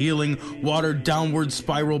energy healing, watered downward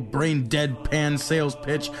spiral, brain deadpan sales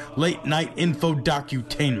pitch, late night info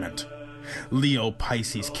docutainment. Leo,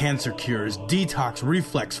 Pisces, cancer cures, detox,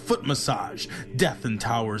 reflex, foot massage, death and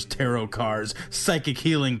towers, tarot cards, psychic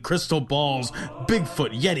healing, crystal balls,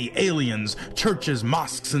 Bigfoot, Yeti, aliens, churches,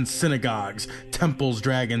 mosques and synagogues, temples,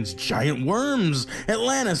 dragons, giant worms,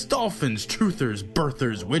 Atlantis, dolphins, truthers,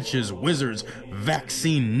 birthers, witches, wizards,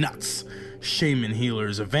 vaccine nuts, shaman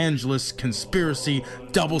healers, evangelists, conspiracy,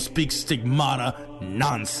 doublespeak, stigmata,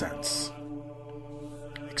 nonsense.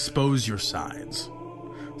 Expose your sides.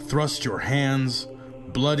 Thrust your hands,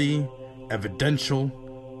 bloody,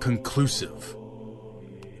 evidential, conclusive.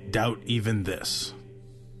 Doubt even this.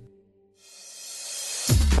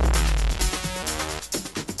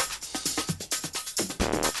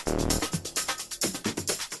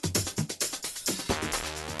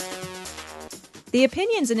 The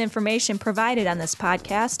opinions and information provided on this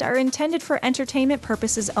podcast are intended for entertainment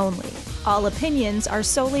purposes only. All opinions are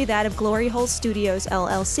solely that of Glory Hole Studios,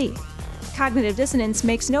 LLC. Cognitive Dissonance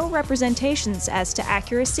makes no representations as to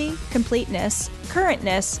accuracy, completeness,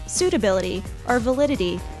 currentness, suitability, or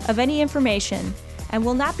validity of any information, and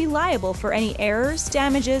will not be liable for any errors,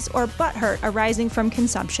 damages, or butthurt arising from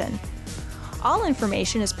consumption. All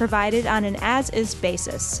information is provided on an as-is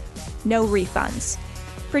basis. No refunds.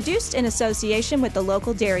 Produced in association with the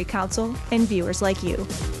local Dairy Council and viewers like you.